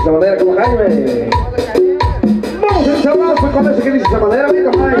semita de esta manera, como Jaime. Vamos a echar más con eso que dice esta manera, mi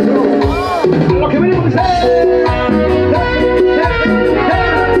compadre. Lo que venimos dice.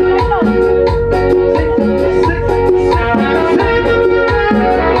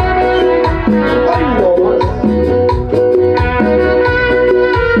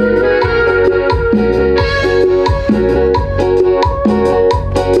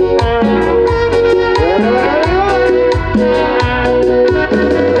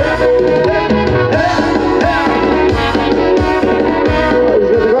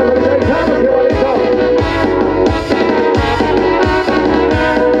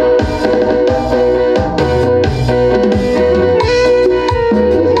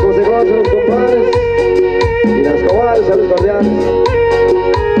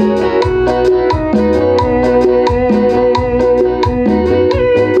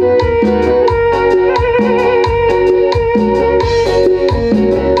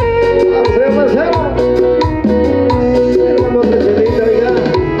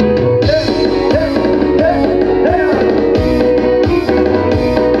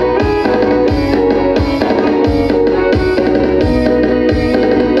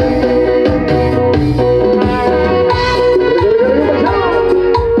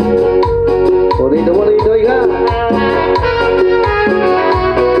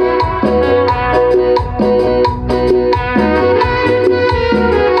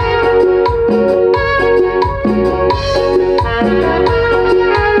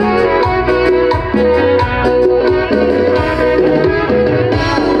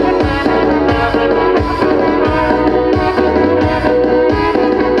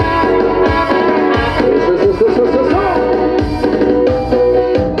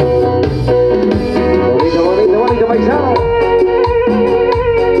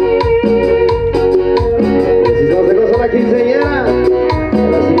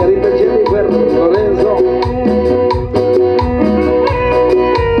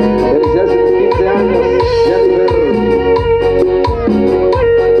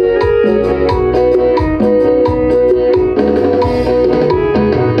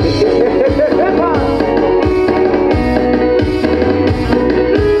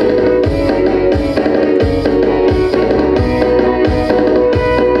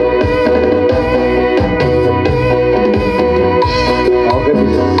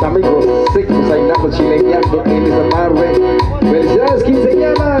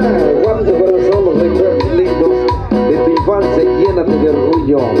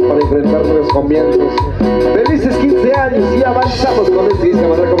 sencillo para enfrentar nuevos comienzos. Felices 15 años y avanzamos con este disco,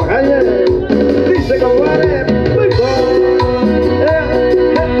 ¿verdad, compadre? Dice, compadre, muy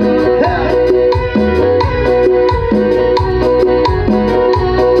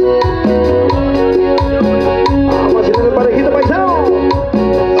vamos a hacer el parejito paisano.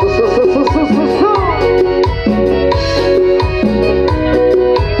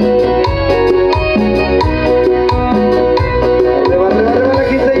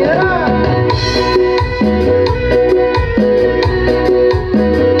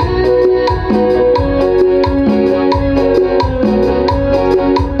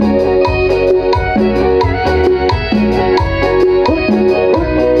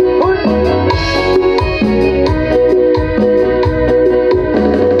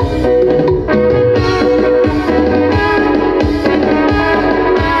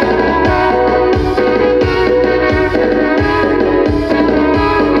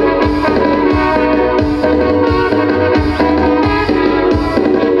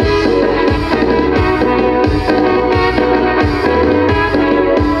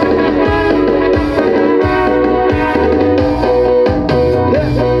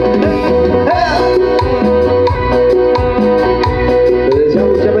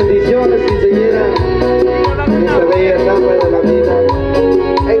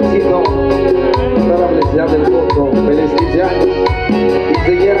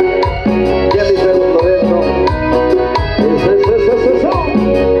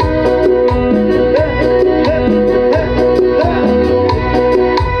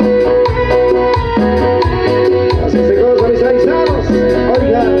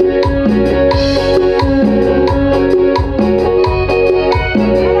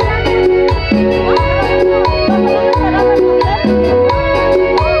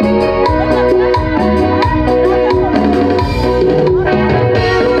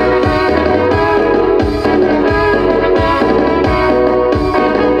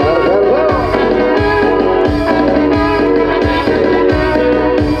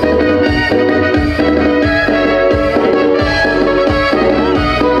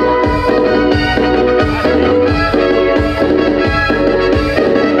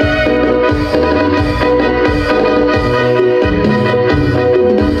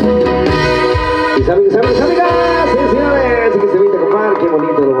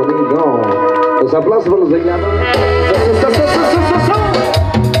 Los aplausos para los bailadores.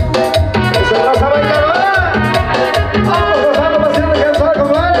 ¡Esa raza bailadora! ¡Vamos gozando para hacer una canción,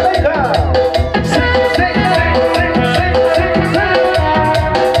 compadre! ¡Venga! ¡Sí, sí, sí, sí, sí, sí!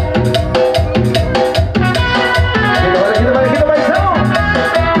 ¡Parejito, paisano!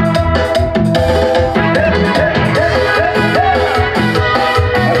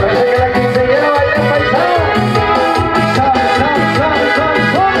 Parece que la quinceañera baila paisano. ¡Sam, sam, sam, sam,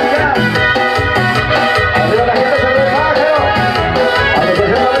 sam! ¡Arriba la gente se relaja!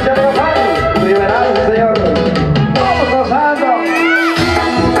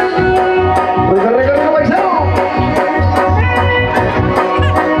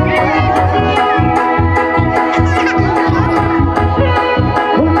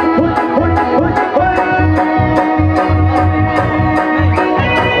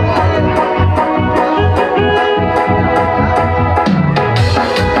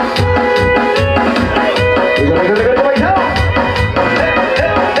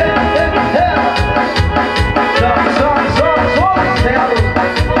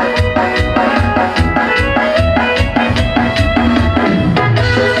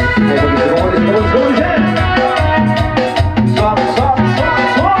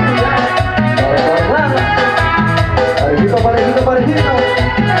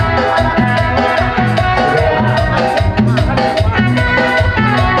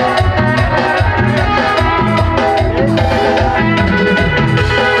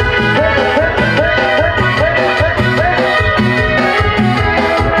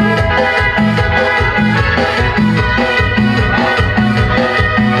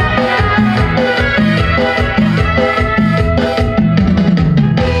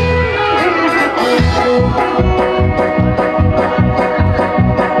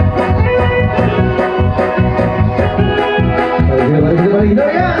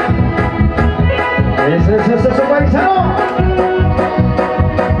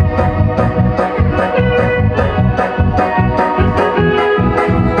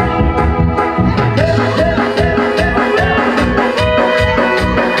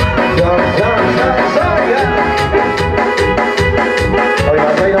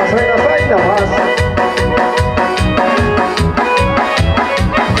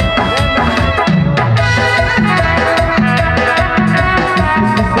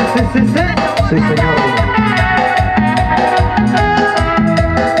 Sí, señor.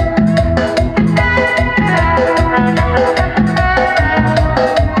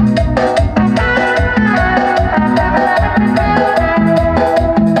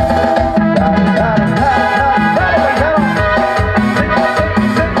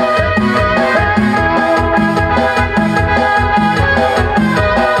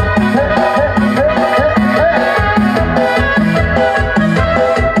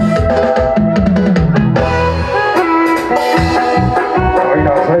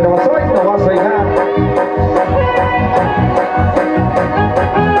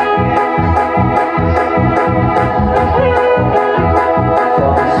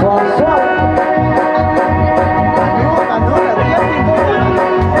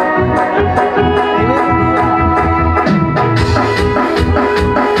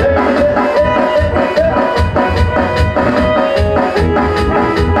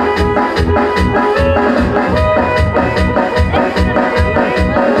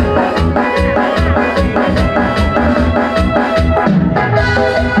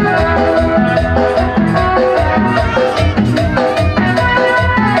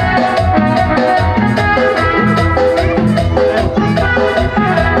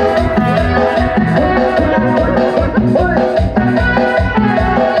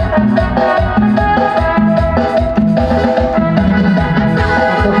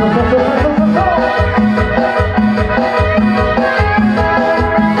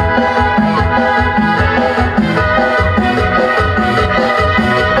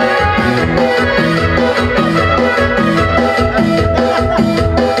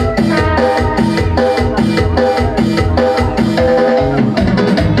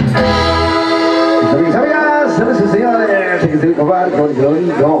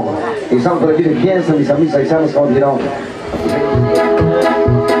 Y estamos por aquí de fiesta, mis amigos paisanos, como dijeron.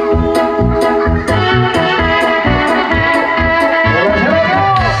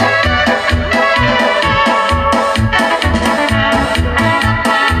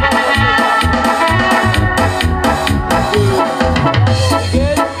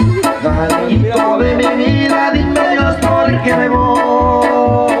 Hijo de mi vida, dime Dios por qué me voy.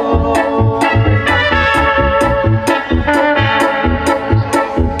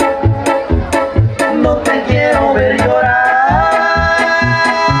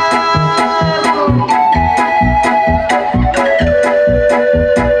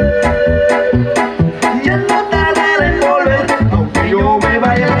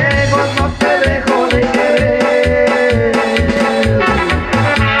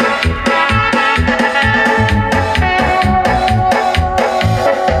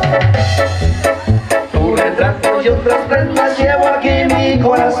 Y otras prendas llevo aquí en mi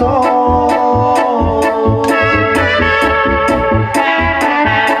corazón.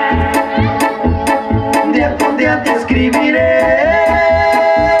 Día con día te escribiré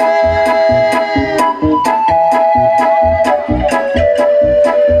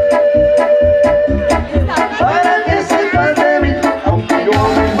para que sepas de mí, aunque yo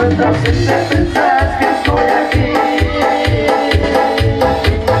me encuentro ausente, pensarás que estoy aquí.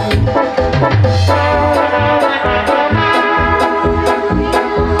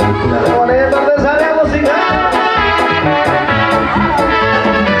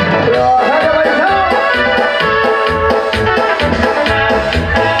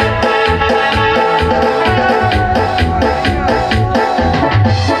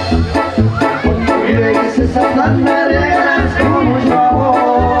 Esas las mareas como yo hago.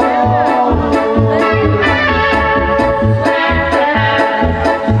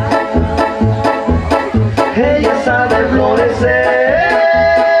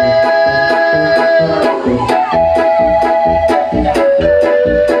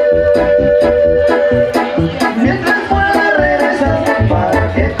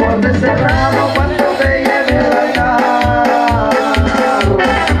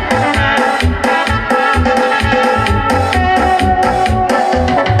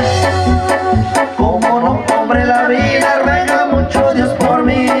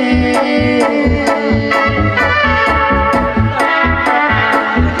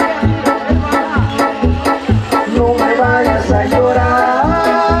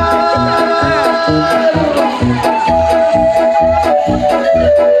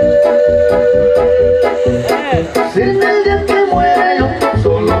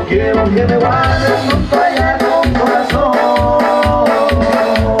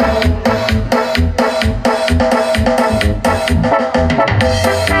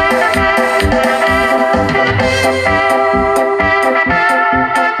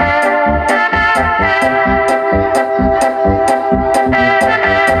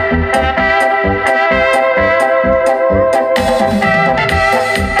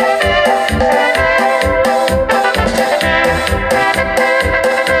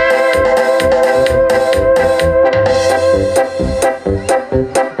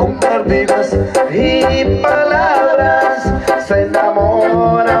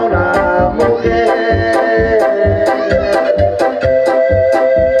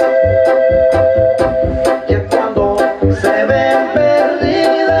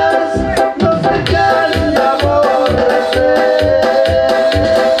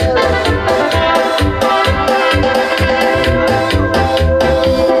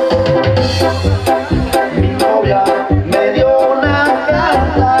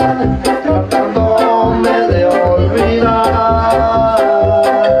 duran, tratándome de olvidar.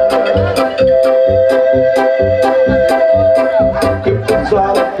 ¿Qué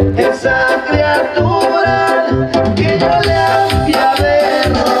pensaba esa criatura que yo le había de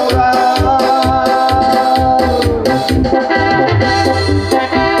rogar?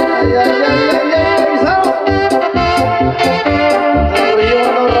 Ay, ay, ay, ay, ay, ¿sabes? Arriba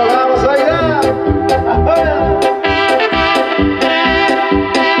nos rogamos, oiga.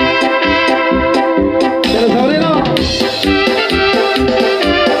 ¿Ya los sobrinos?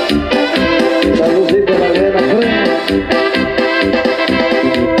 Saludcito, la buena crema.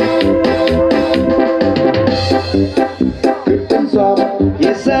 Y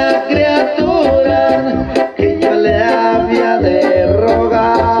esa criatura que yo le había de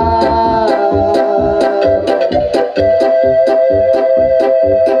rogar,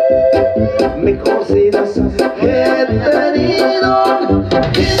 mejor si las he tenido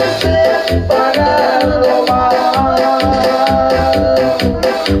y les he pagado mal.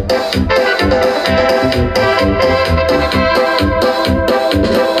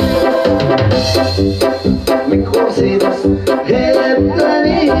 Mejor si las he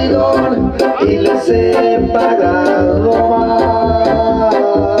tenido y les he pagado mal.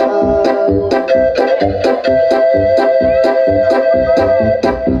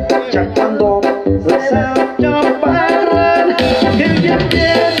 Ya cuando se acaparan que ya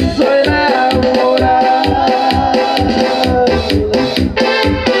empiezo a enamorar.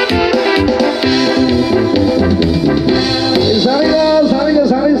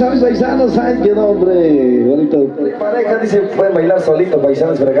 Amigos, paisanos, ay, qué nombre bonito. Mi pareja dice pueden bailar solitos,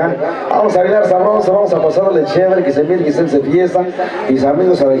 paisanos, por acá. Vamos a bailar sabroso, vamos a pasarle chévere, que se mire, que se fiesta. Mis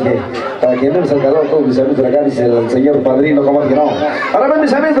amigos, para que no nos calor todos mis amigos por acá, dice el señor padrino, como que no. Ahora ven,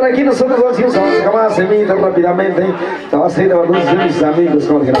 mis amigos, por aquí nosotros vamos a acabar, se miran rápidamente. Vamos a ir a mis amigos,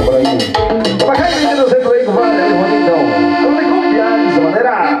 como que no, por ahí. Por acá, viendo centro ahí, compadre, es bonito. Con de cumbia, de esa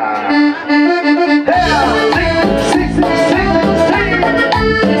manera.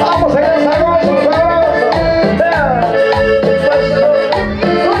 Vamos a ir a sabroso, sabroso.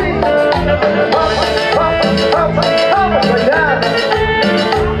 Vamos a bailar.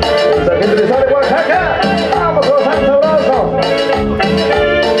 Esa gente le sale Oaxaca. Vamos a gozar sabroso.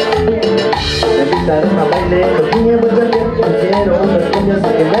 Me invitaron a bailar, los niños pues ya pusieron unas cumbias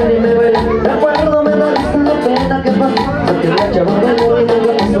que nadie me baila. De acuerdo, me da risa la pena que pasó, porque la chava bailó y no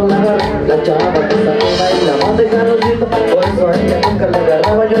la pasó la garra. La chava que está toda y la más de Carlosito, por eso a ella nunca le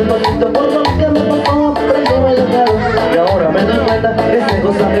agarraba yo el pasito. Por lo que me pasó, aprendí a bailar, y ahora me doy cuenta que se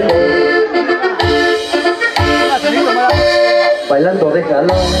goza mejor. Bailando de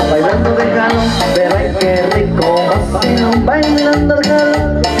jalón, pero ay qué rico vacilón. Bailando de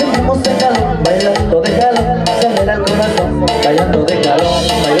jalón, sentimos el calor. Bailando de jalón, se me da el corazón. Bailando de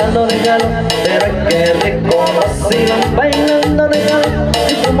jalón, pero ay qué rico vacilón. Bailando de jalón,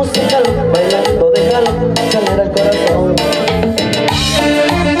 sentimos el calor. Bailando de jalón, se me da el corazón.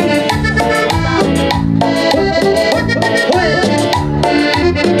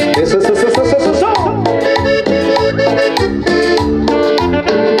 Eso.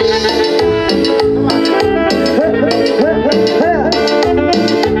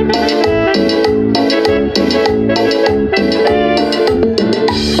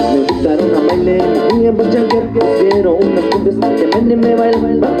 Quiero unas cumbias que me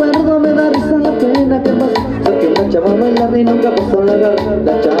bailan. Me acuerdo, me da risa la pena que pasó. Sé que una chava bailar y nunca pasó la garra.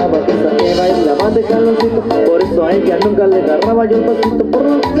 La chava que saqueba y la más de jaloncito, por eso a ella nunca le agarraba yo el pasito. Por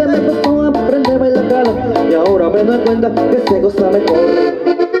lo que me costó aprender a bailar jala, y ahora me doy cuenta que se goza mejor.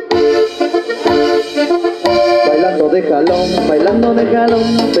 Bailando de jalón,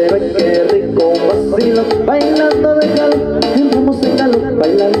 pero ay qué rico vacilo. Bailando de jalón, entramos en calor.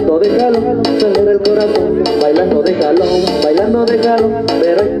 Bailando de jalón, acelera el corazón. Bailando de jalón,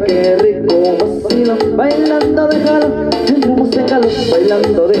 pero ay qué rico vacilo. Bailando de jalón, entramos en calor.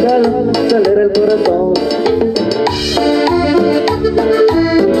 Bailando de jalón, acelera el corazón.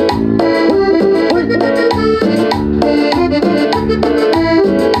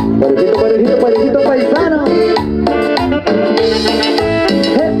 Parejito paisano. Sí.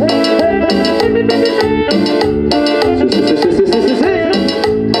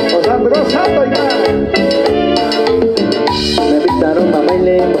 Gozando ya. Me invitaron a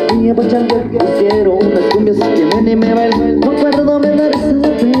bailar, y a pachanguear, pusieron unas cumbias que me bailan. No acuerdo, me da risa la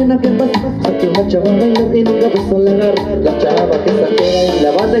pena que pasó. Saqué una chava a bailar y nunca pasó la garra. La chava que saqué y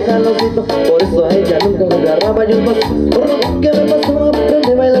la banda de jaloncito, por eso a ella nunca le agarraba yo el paso. Por lo que me pasó,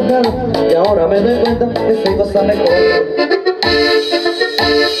 aprendí a bailar jalo, y ahora me doy cuenta que se goza mejor.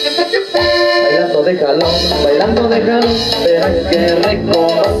 Bailando déjalo, verás que rico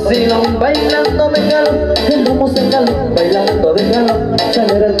vacilón. Bailando déjalo, que vamos en calor. Bailando déjalo,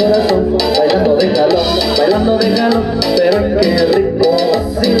 acelera el corazón. Bailando déjalo, verás que rico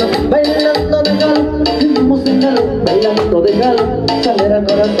vacilón. Bailando déjalo, que vamos en calor. Bailando déjalo, acelera el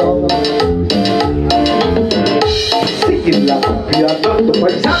corazón. Sigue la copia tanto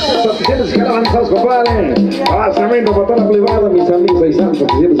paisanos, oficiales que avanzados, compadre. Tremendo para toda la plebada, mis amigos paisanos,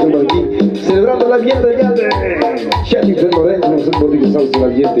 oficiales que están aquí celebrando el ambiente ya de Jennifer Lorenzo, no sé por qué estamos en el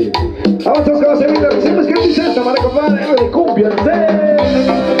ambiente. Avanzamos con la segunda, recibimos que dice esta manera, compadre, de cumbia.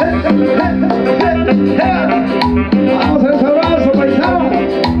 Vamos a ese abrazo, paisano.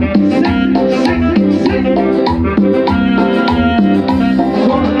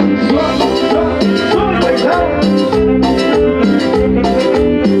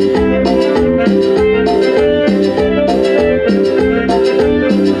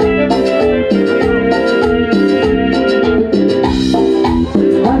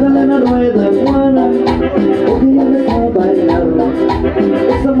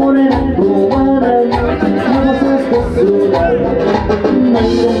 Esa morena cubana, vamos a descasurar.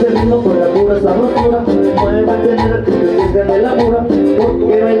 Manteniendo por la pura sabrosura, muévete nena que te sientas de la pura.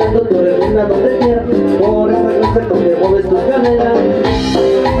 Porque bailando tú eres reina donde quiera, por esa clase con que mueves tus caderas.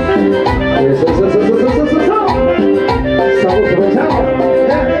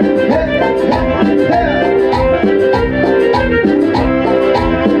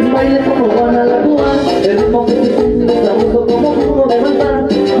 Baile como Juana la cubana, el ritmo que se siente sabroso como jugo de manzana.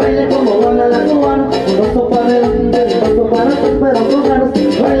 Baile como Juana la cubana, un paso para adelante, un paso para atrás, pero con ganas.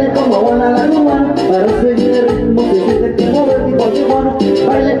 Baile como Juana la cubana, para seguir el ritmo que siente que mover tipo cubano.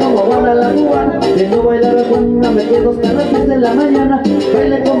 Baile como Juana la cubana, que no bailar a Juana, me quedo hasta las 10 de la mañana.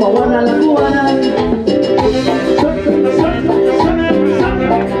 Baile como Juana la cubana.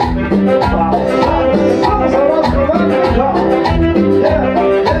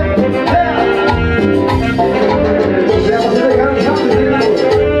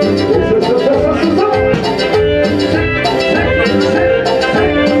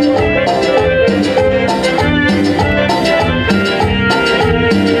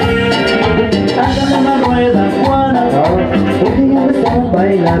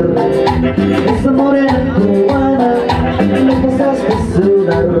 Esa morena cubana, no pasas de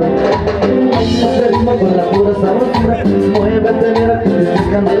sudar. Ese ritmo con la pura sabrosura, muévete nena que te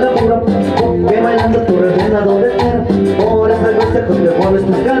fiscan de la pura. Porque bailando tu reina donde quiera, por esa gracia con que mueves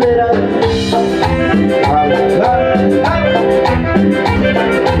tus caderas.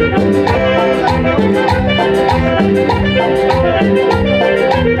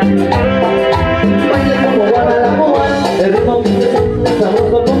 Baile como Juana la cubana, el ritmo que se siente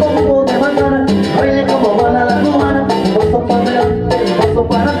sabroso como jugo de manzana. Baile como Juana la cubana, un paso para adelante, un paso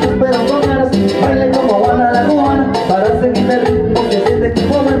para atrás, pero con ganas. Baile como Juana la cubana, para seguir el ritmo que siente que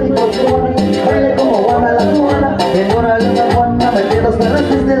mueve mi cubana. Baile como Juana la cubana, en hora de la Juana, me quedo hasta las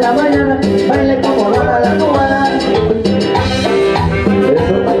 6 de la mañana. Baile como Juana la cubana.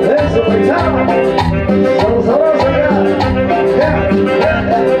 Eso, paisano. Vamos a los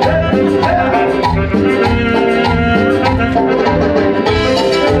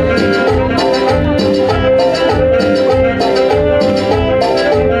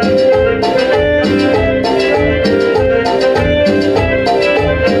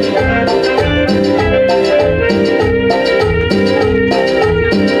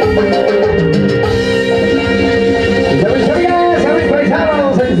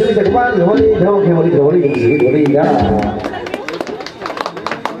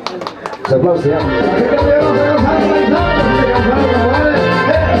aplausos ya.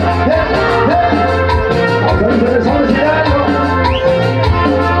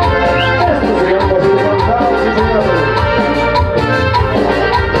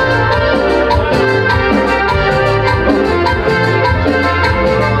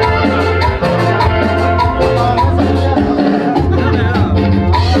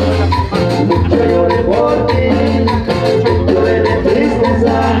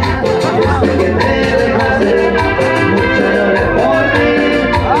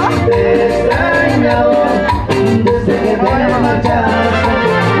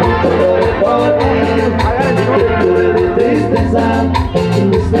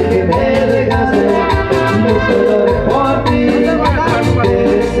 Desde que me dejaste, mucho lloré por ti. Te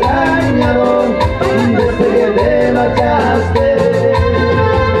he extrañado desde que te marchaste.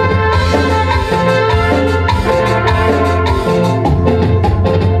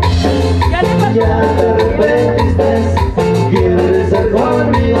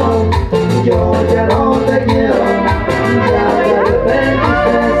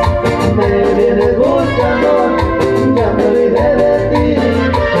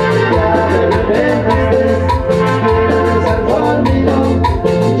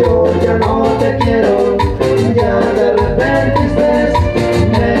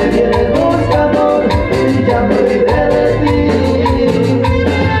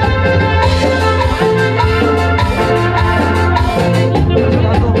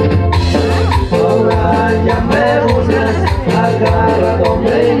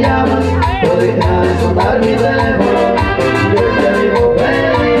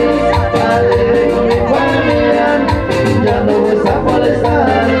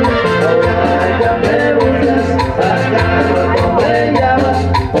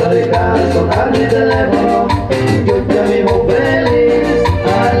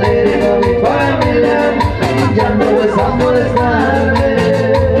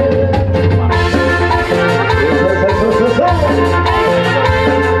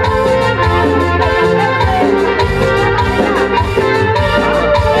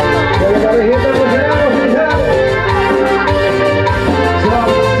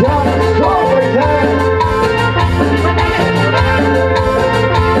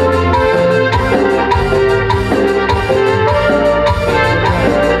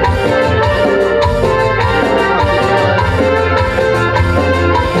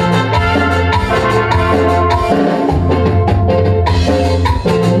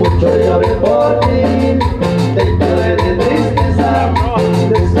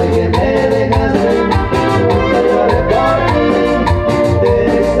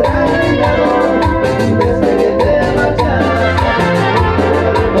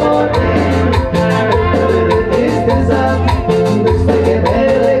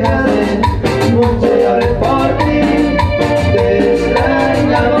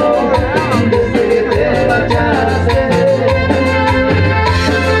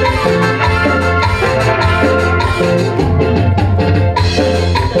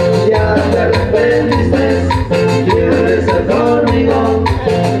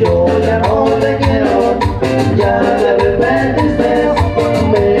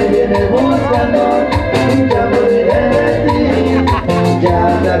 ya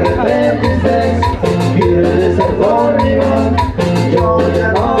te arrepentiste, quieres ser conmigo, yo ya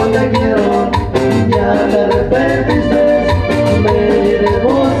no te quiero, ya te arrepentiste, me vienes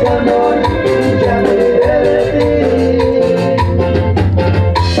buscando, ya me iré de ti.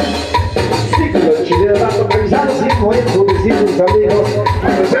 Sí, con los chilenos dando revisando, sí, como es sus vecinos, amigos.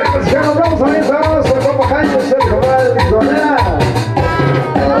 Pues ya nos vamos a ver, vamos a Copa Jaño, el camarada de Quinceañera.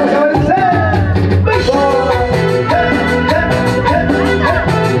 Vamos a ver,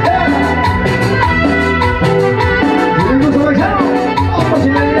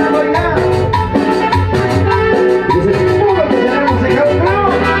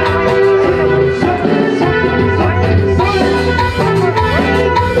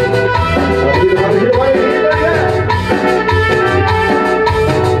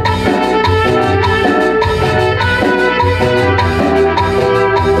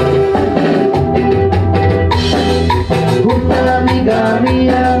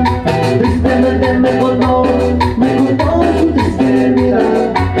 mía, tristemente me contó su triste vida,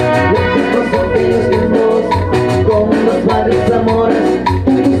 lo que pasó aquellos tiempos, con los varios amores,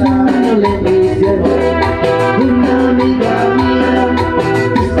 unos años le hicieron. Una amiga mía,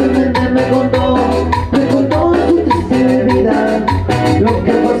 tristemente me contó su triste vida, lo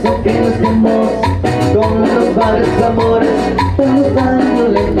que pasó aquellos tiempos, con los varios amores, unos años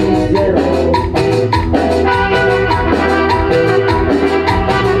le hicieron.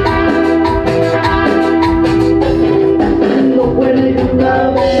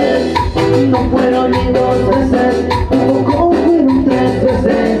 No fueron ni dos veces, tampoco fueron tres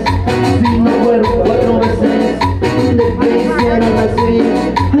veces, si no fueron cuatro veces, de que hicieron así,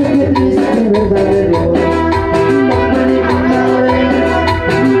 ay qué triste verdad de Dios. No fue ni una vez,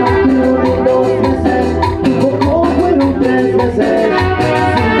 no fueron ni dos veces, tampoco fueron tres veces,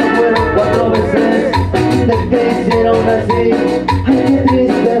 si no fueron cuatro veces, de que hicieron así, ay qué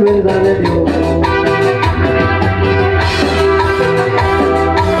triste verdad de Dios.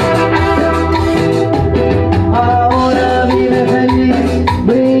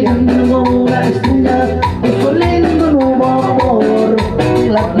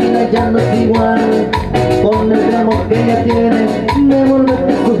 Ya no es igual, con el amor que ella tiene, me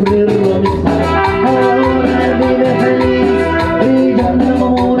volviste a sufrir lo mismo. Ahora vive feliz, brillando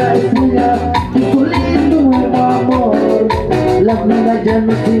como una estrella, y su lindo nuevo amor. La vida ya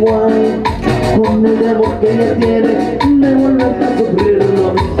no es igual, con el amor que ella tiene, me volviste a sufrir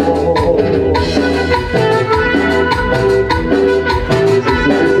lo mismo.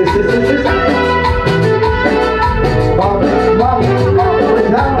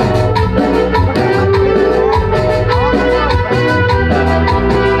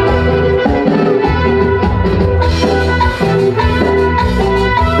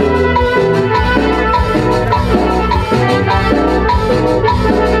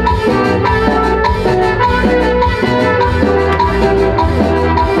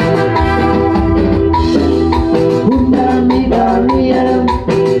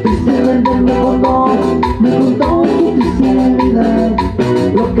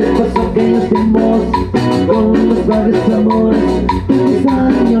 Lo que pasó aquellos tiempos, con los varios amores, mis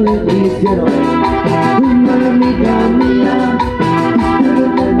años le hicieron. Una amiga mía,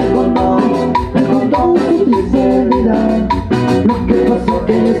 tristemente me contó su triste vida. Lo que pasó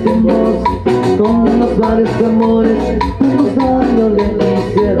aquellos tiempos, con los varios amores, mis años le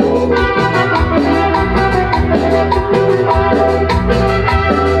hicieron.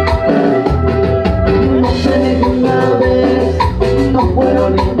 No sé una vez, no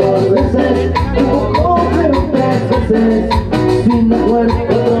fueron ni dos veces, tampoco fueron tres veces, si no fueron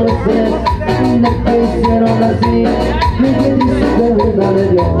cuatro veces, de que hicieron así, me qué triste verdad de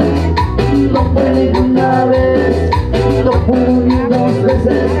Dios. No fue ninguna vez, no fueron ni dos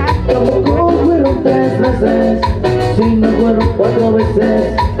veces, tampoco fueron tres veces, si no fueron cuatro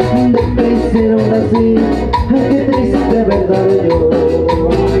veces, de que hicieron así, me qué triste verdad de Dios.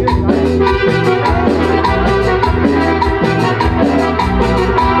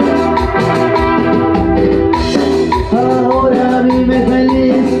 Ahora vive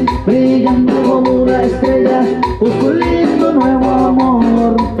feliz, brillando como una estrella, con su lindo nuevo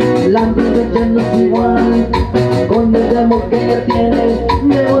amor. La vida ya no es igual,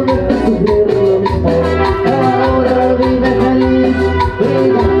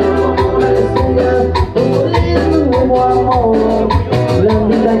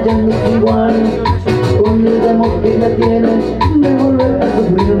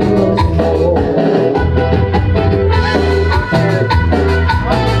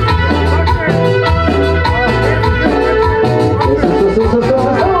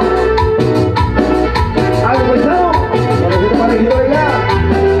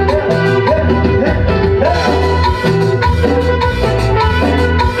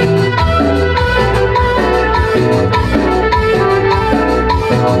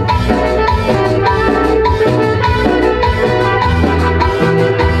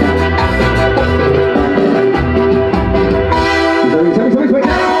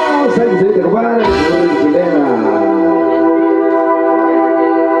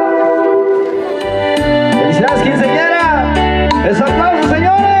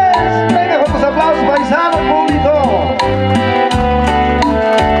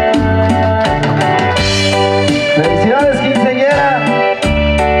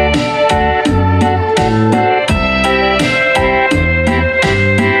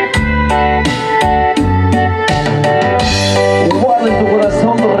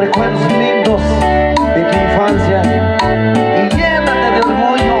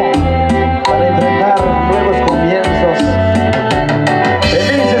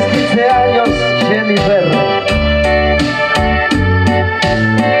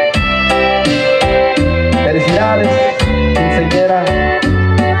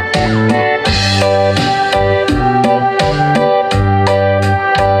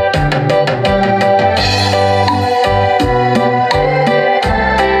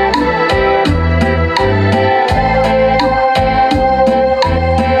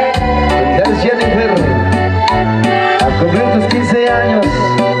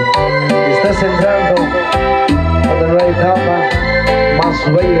 vayas entrando a la nueva etapa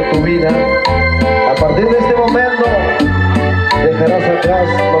más bella de tu vida. A partir de este momento dejarás atrás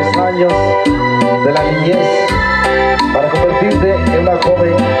los años de la niñez para convertirte en una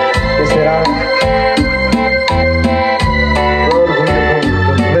joven que será todo orgullo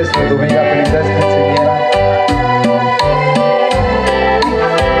con el resto de tu vida. Felicidades, quinceañera.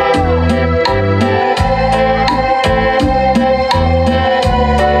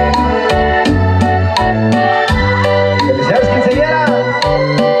 Felicidades, quinceañera.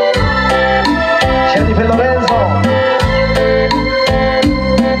 Lorenzo.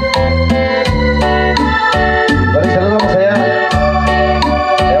 Por ahí saludamos allá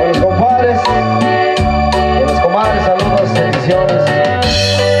a los compadres y a los comadres. Saludos, bendiciones.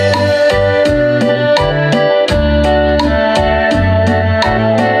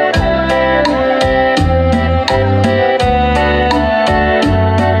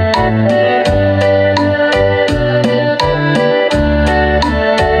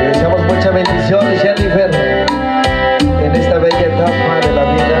 Le deseamos muchas bendiciones, Jennifer, en esta bella etapa de la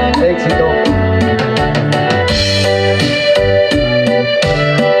vida. Éxito.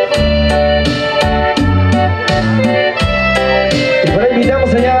 Y por ahí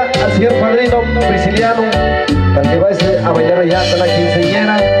invitamos allá al señor padrino Prisciliano para que vaya a bailar allá con la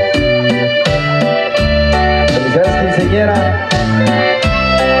quinceañera. Felicidades, quinceañera.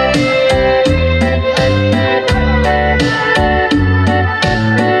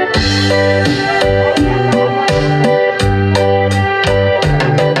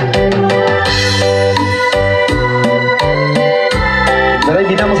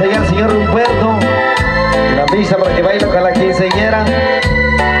 Invitamos allá al señor Humberto en la pista para que baile con la quinceañera.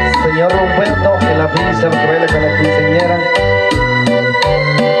 Señor Humberto en la pista para que baile con la quinceañera.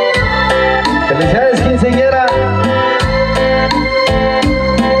 Felicidades, quinceañera.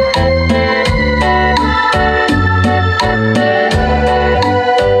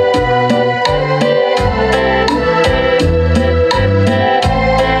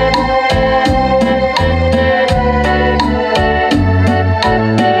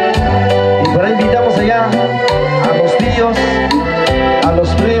 A los tíos, a los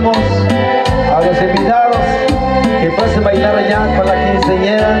primos, a los invitados que pasen a bailar allá con la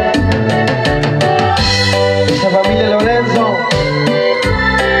quinceañera. Esa familia Lorenzo.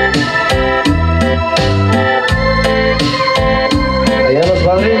 Allá los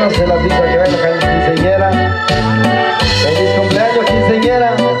padrinos de la pista que bailan con la quinceañera. Feliz cumpleaños, quinceañera.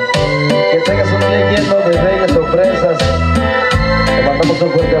 Que tengas un día lleno de bellas sorpresas. Te mandamos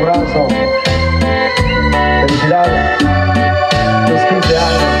un fuerte abrazo. Felicidades, tus 15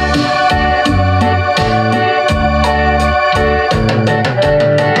 años.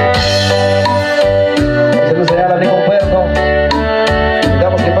 Saludos allá al amigo Humberto.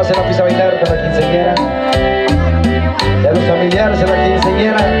 Digamos que pase la pista a bailar con la quinceañera. Y a los familiares de la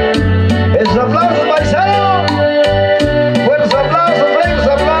quinceañera. ¡Esos aplausos, paisanos! ¡Buenos aplausos, buenos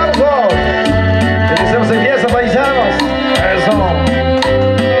aplausos! ¡Felicidades en fiesta, paisanos! ¡Eso!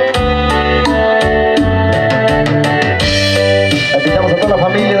 Invitamos a toda la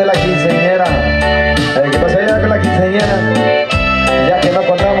familia de la quinceañera que pase allá con la quinceañera, ya que no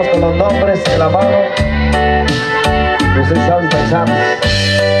contamos con los nombres en la mano. Ustedes saben, paisanos,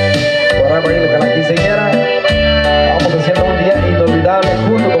 por ahí bailar con la quinceañera. Vamos haciendo un día inolvidable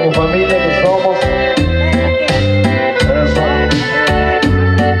juntos como familia que somos. Eso.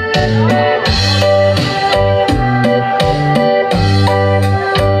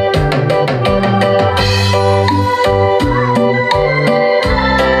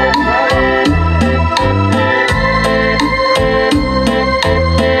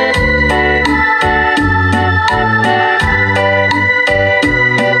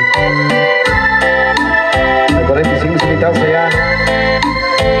 Allá,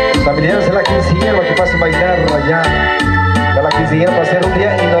 los familiares de la quinceañera que pasen a bailar allá de la quinceañera para hacer un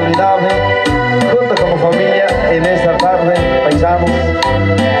día inolvidable junto como familia en esta tarde, paisanos.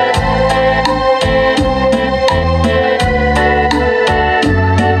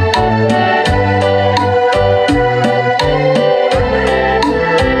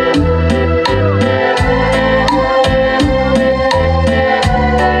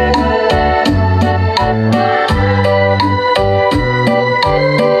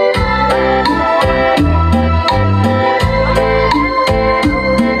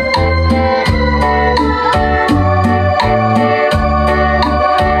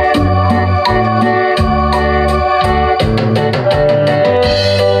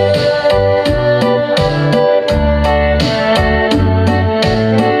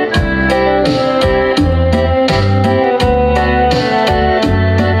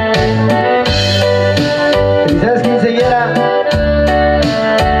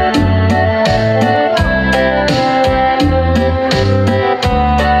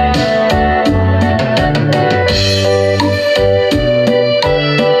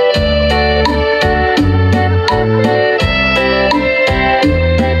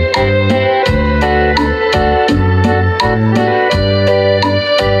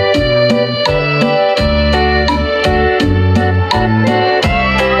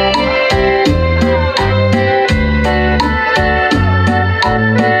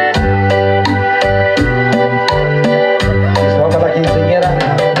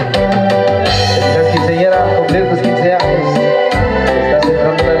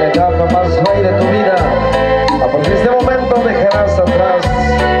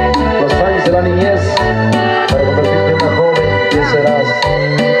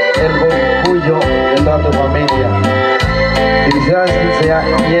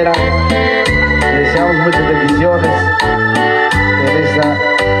 quinceañera. Te deseamos muchas bendiciones en esta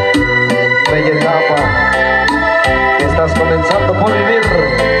bella etapa que estás comenzando por vivir.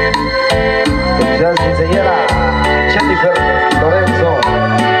 Felicidades, quinceañera Jennifer, Lorenzo.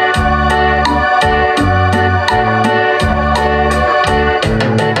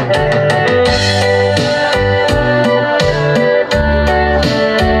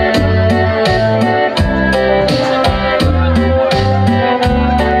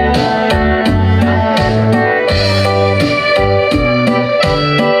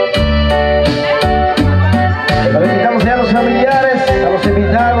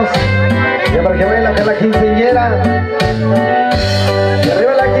 Para que vean la quinceañera. Y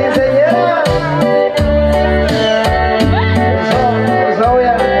arriba la quinceañera. Eso voy a.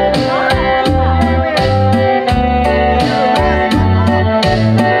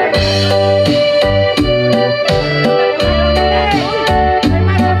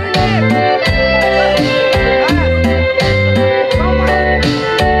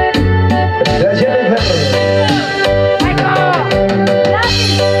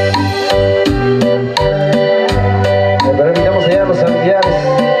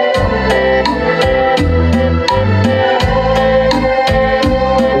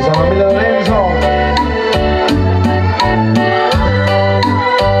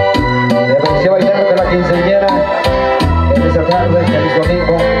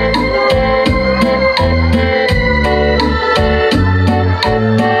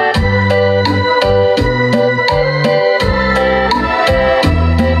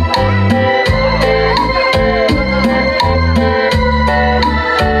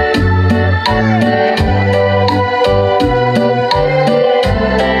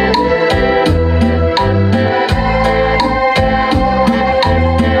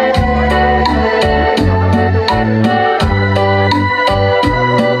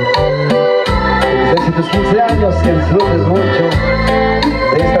 Tus 15 años, que disfrutes mucho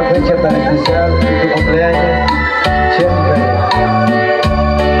de esta fecha tan especial de tu cumpleaños, siempre.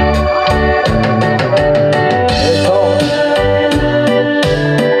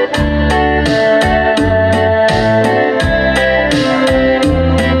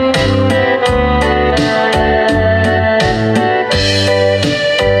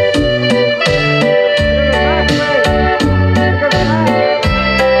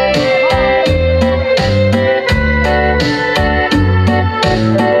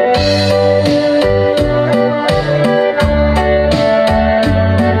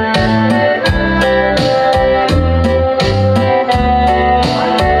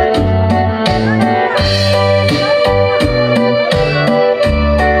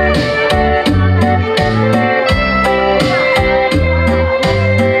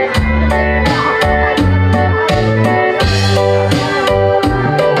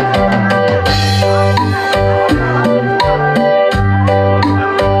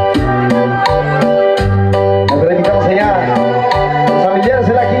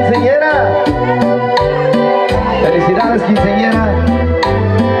 Felicidades, quinceañera,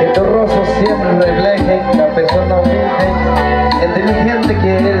 que tus rostros siempre reflejen la persona humilde, inteligente que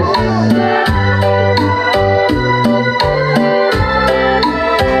eres.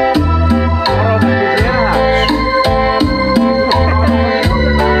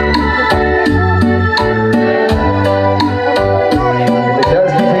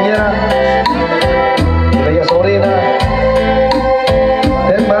 Felicidades, quinceañera, bella sobrina,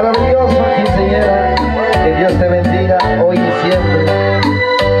 es maravilloso, quinceañera. Que Dios te bendiga hoy y siempre.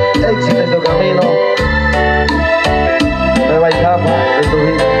 Éxito en tu camino. Nueva etapa de tu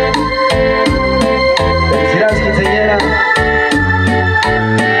vida. Felicidades, quinceañera.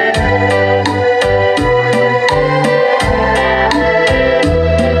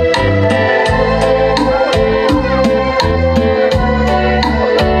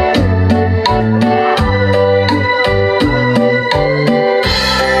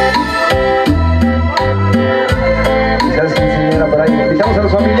 Invitamos a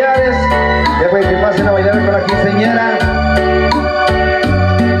los familiares, ya pueden que pasen a bailar con la quinceañera.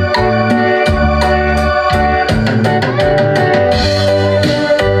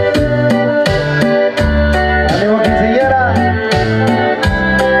 Ánimo, quinceañera.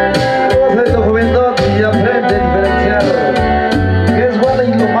 Goza de tu juventud y aprende a diferenciar qué es bueno y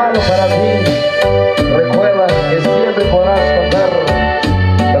lo malo para ti. Recuerda que siempre podrás contar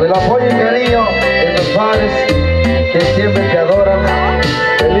con el apoyo y cariño de tus padres, que siempre te adoran.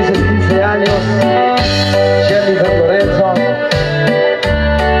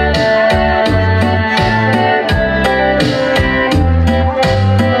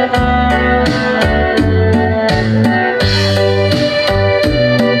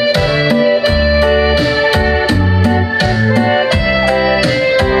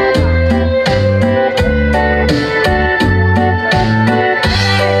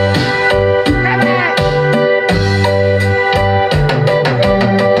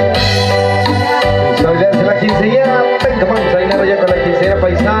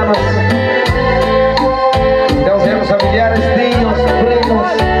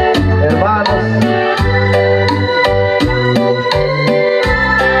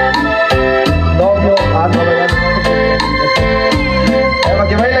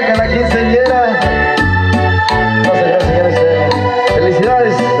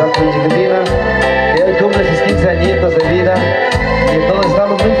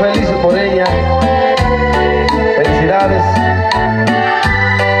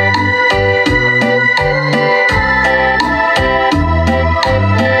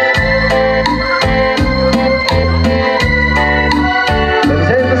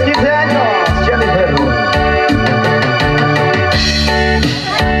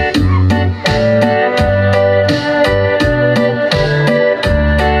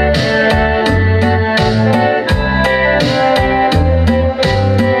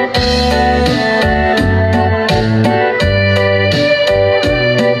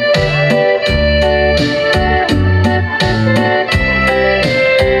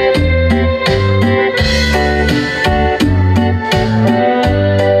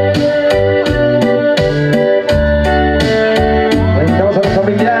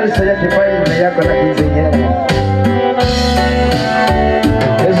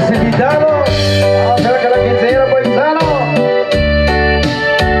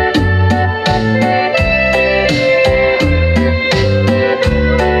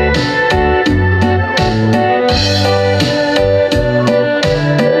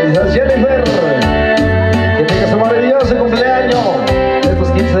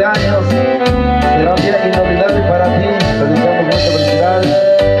 15 años será un día inolvidable para ti. Te deseamos mucha felicidad.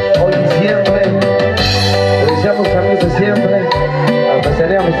 Hoy diciembre, te deseamos cambios de siempre.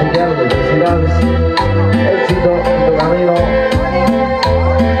 Quinceañera mexicana de felicidades. Éxito en tu camino.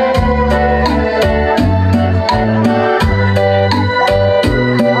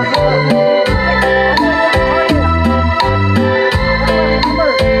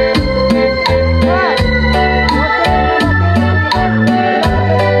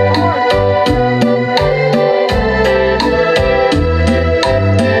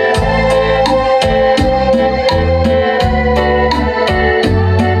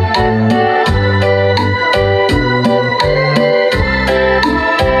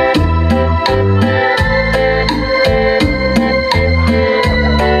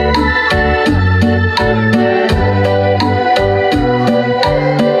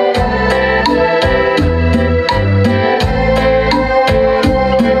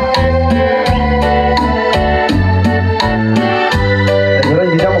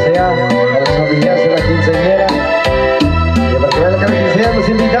 Los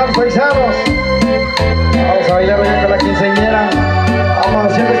invitamos, paisanos. Vamos a bailar hoy con la quinceañera.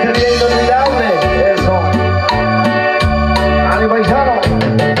 Vamos haciendo este día inolvidable. Eso. ¡Ánimo, paisano!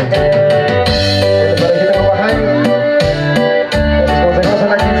 Parejita con Bajayo. Los consejos de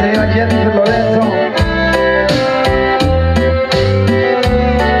la quinceañera, Jennifer, Lorenzo.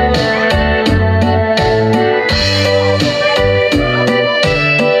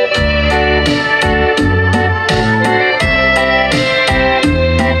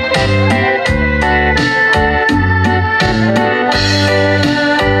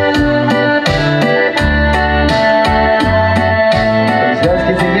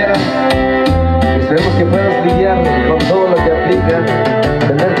 Esperemos que puedas lidiar con todo lo que aplica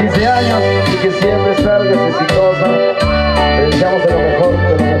tener 15 años y que siempre salgas exitosa. Te deseamos de lo mejor,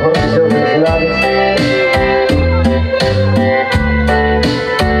 deseo felicidades.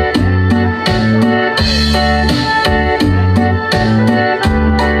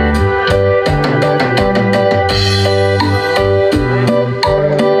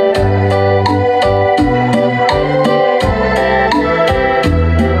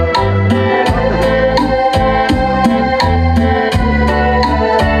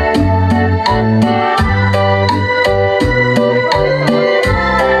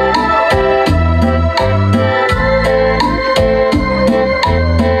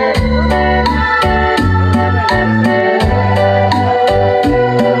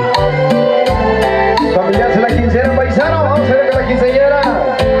 Paisano, vamos a ver con la quinceañera.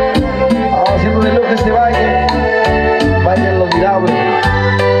 Vamos haciendo de lujo este baile. Baile inolvidable.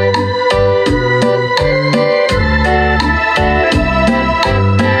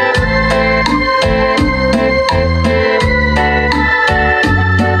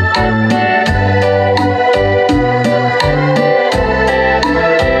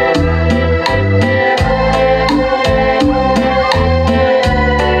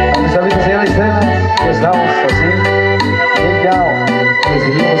 Saludos, señoras y señores. Estamos así. Y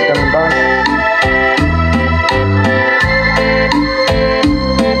seguimos caminando.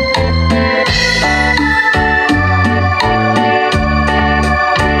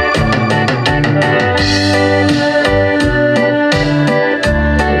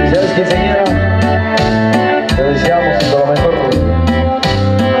 Felicidades, quinceañera. Te deseamos lo mejor.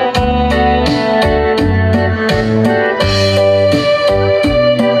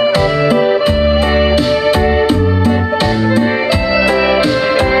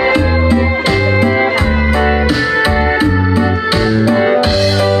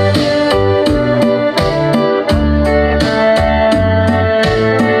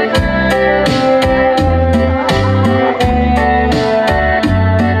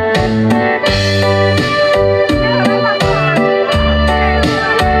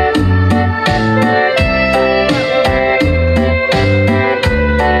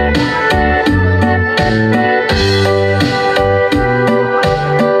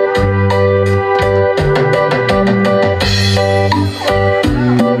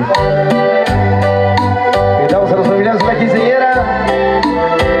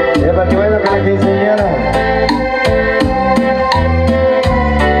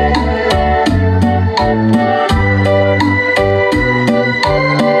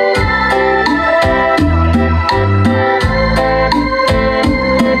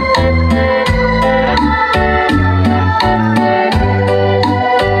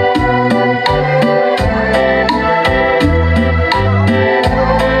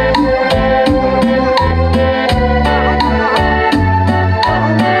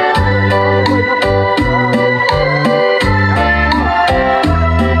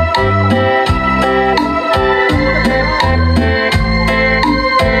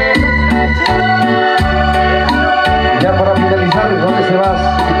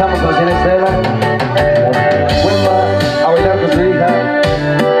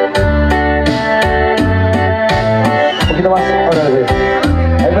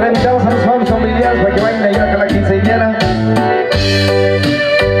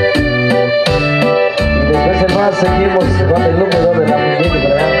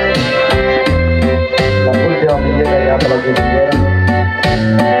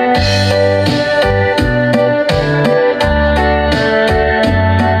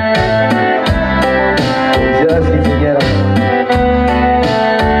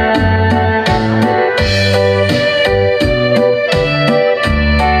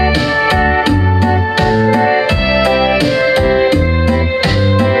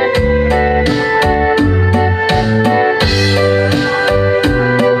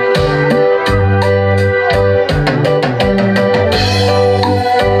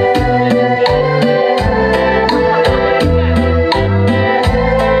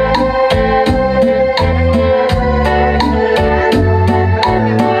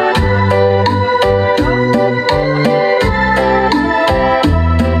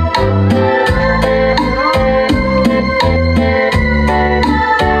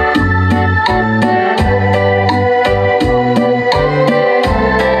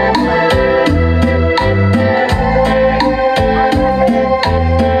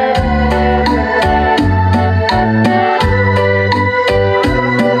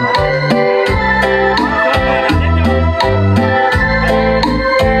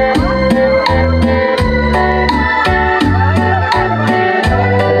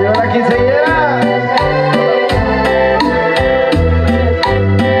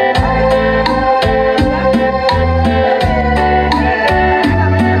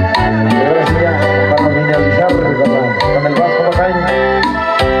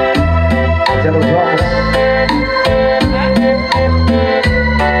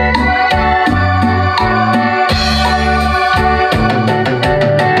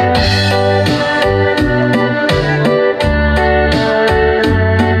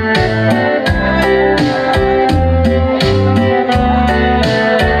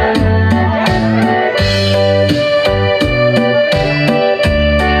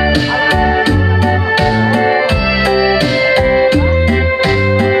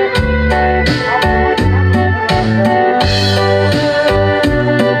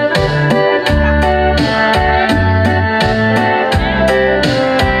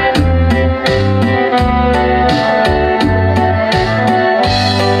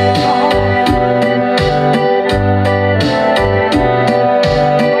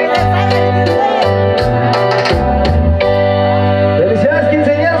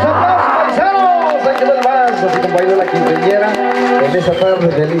 en esta tarde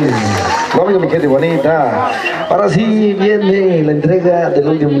feliz. Conmigo, mi gente bonita. Ahora sí viene la entrega de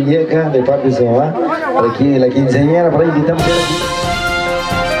la última muñeca de parte de su mamá. Por aquí la quinceañera, por ahí invitamos a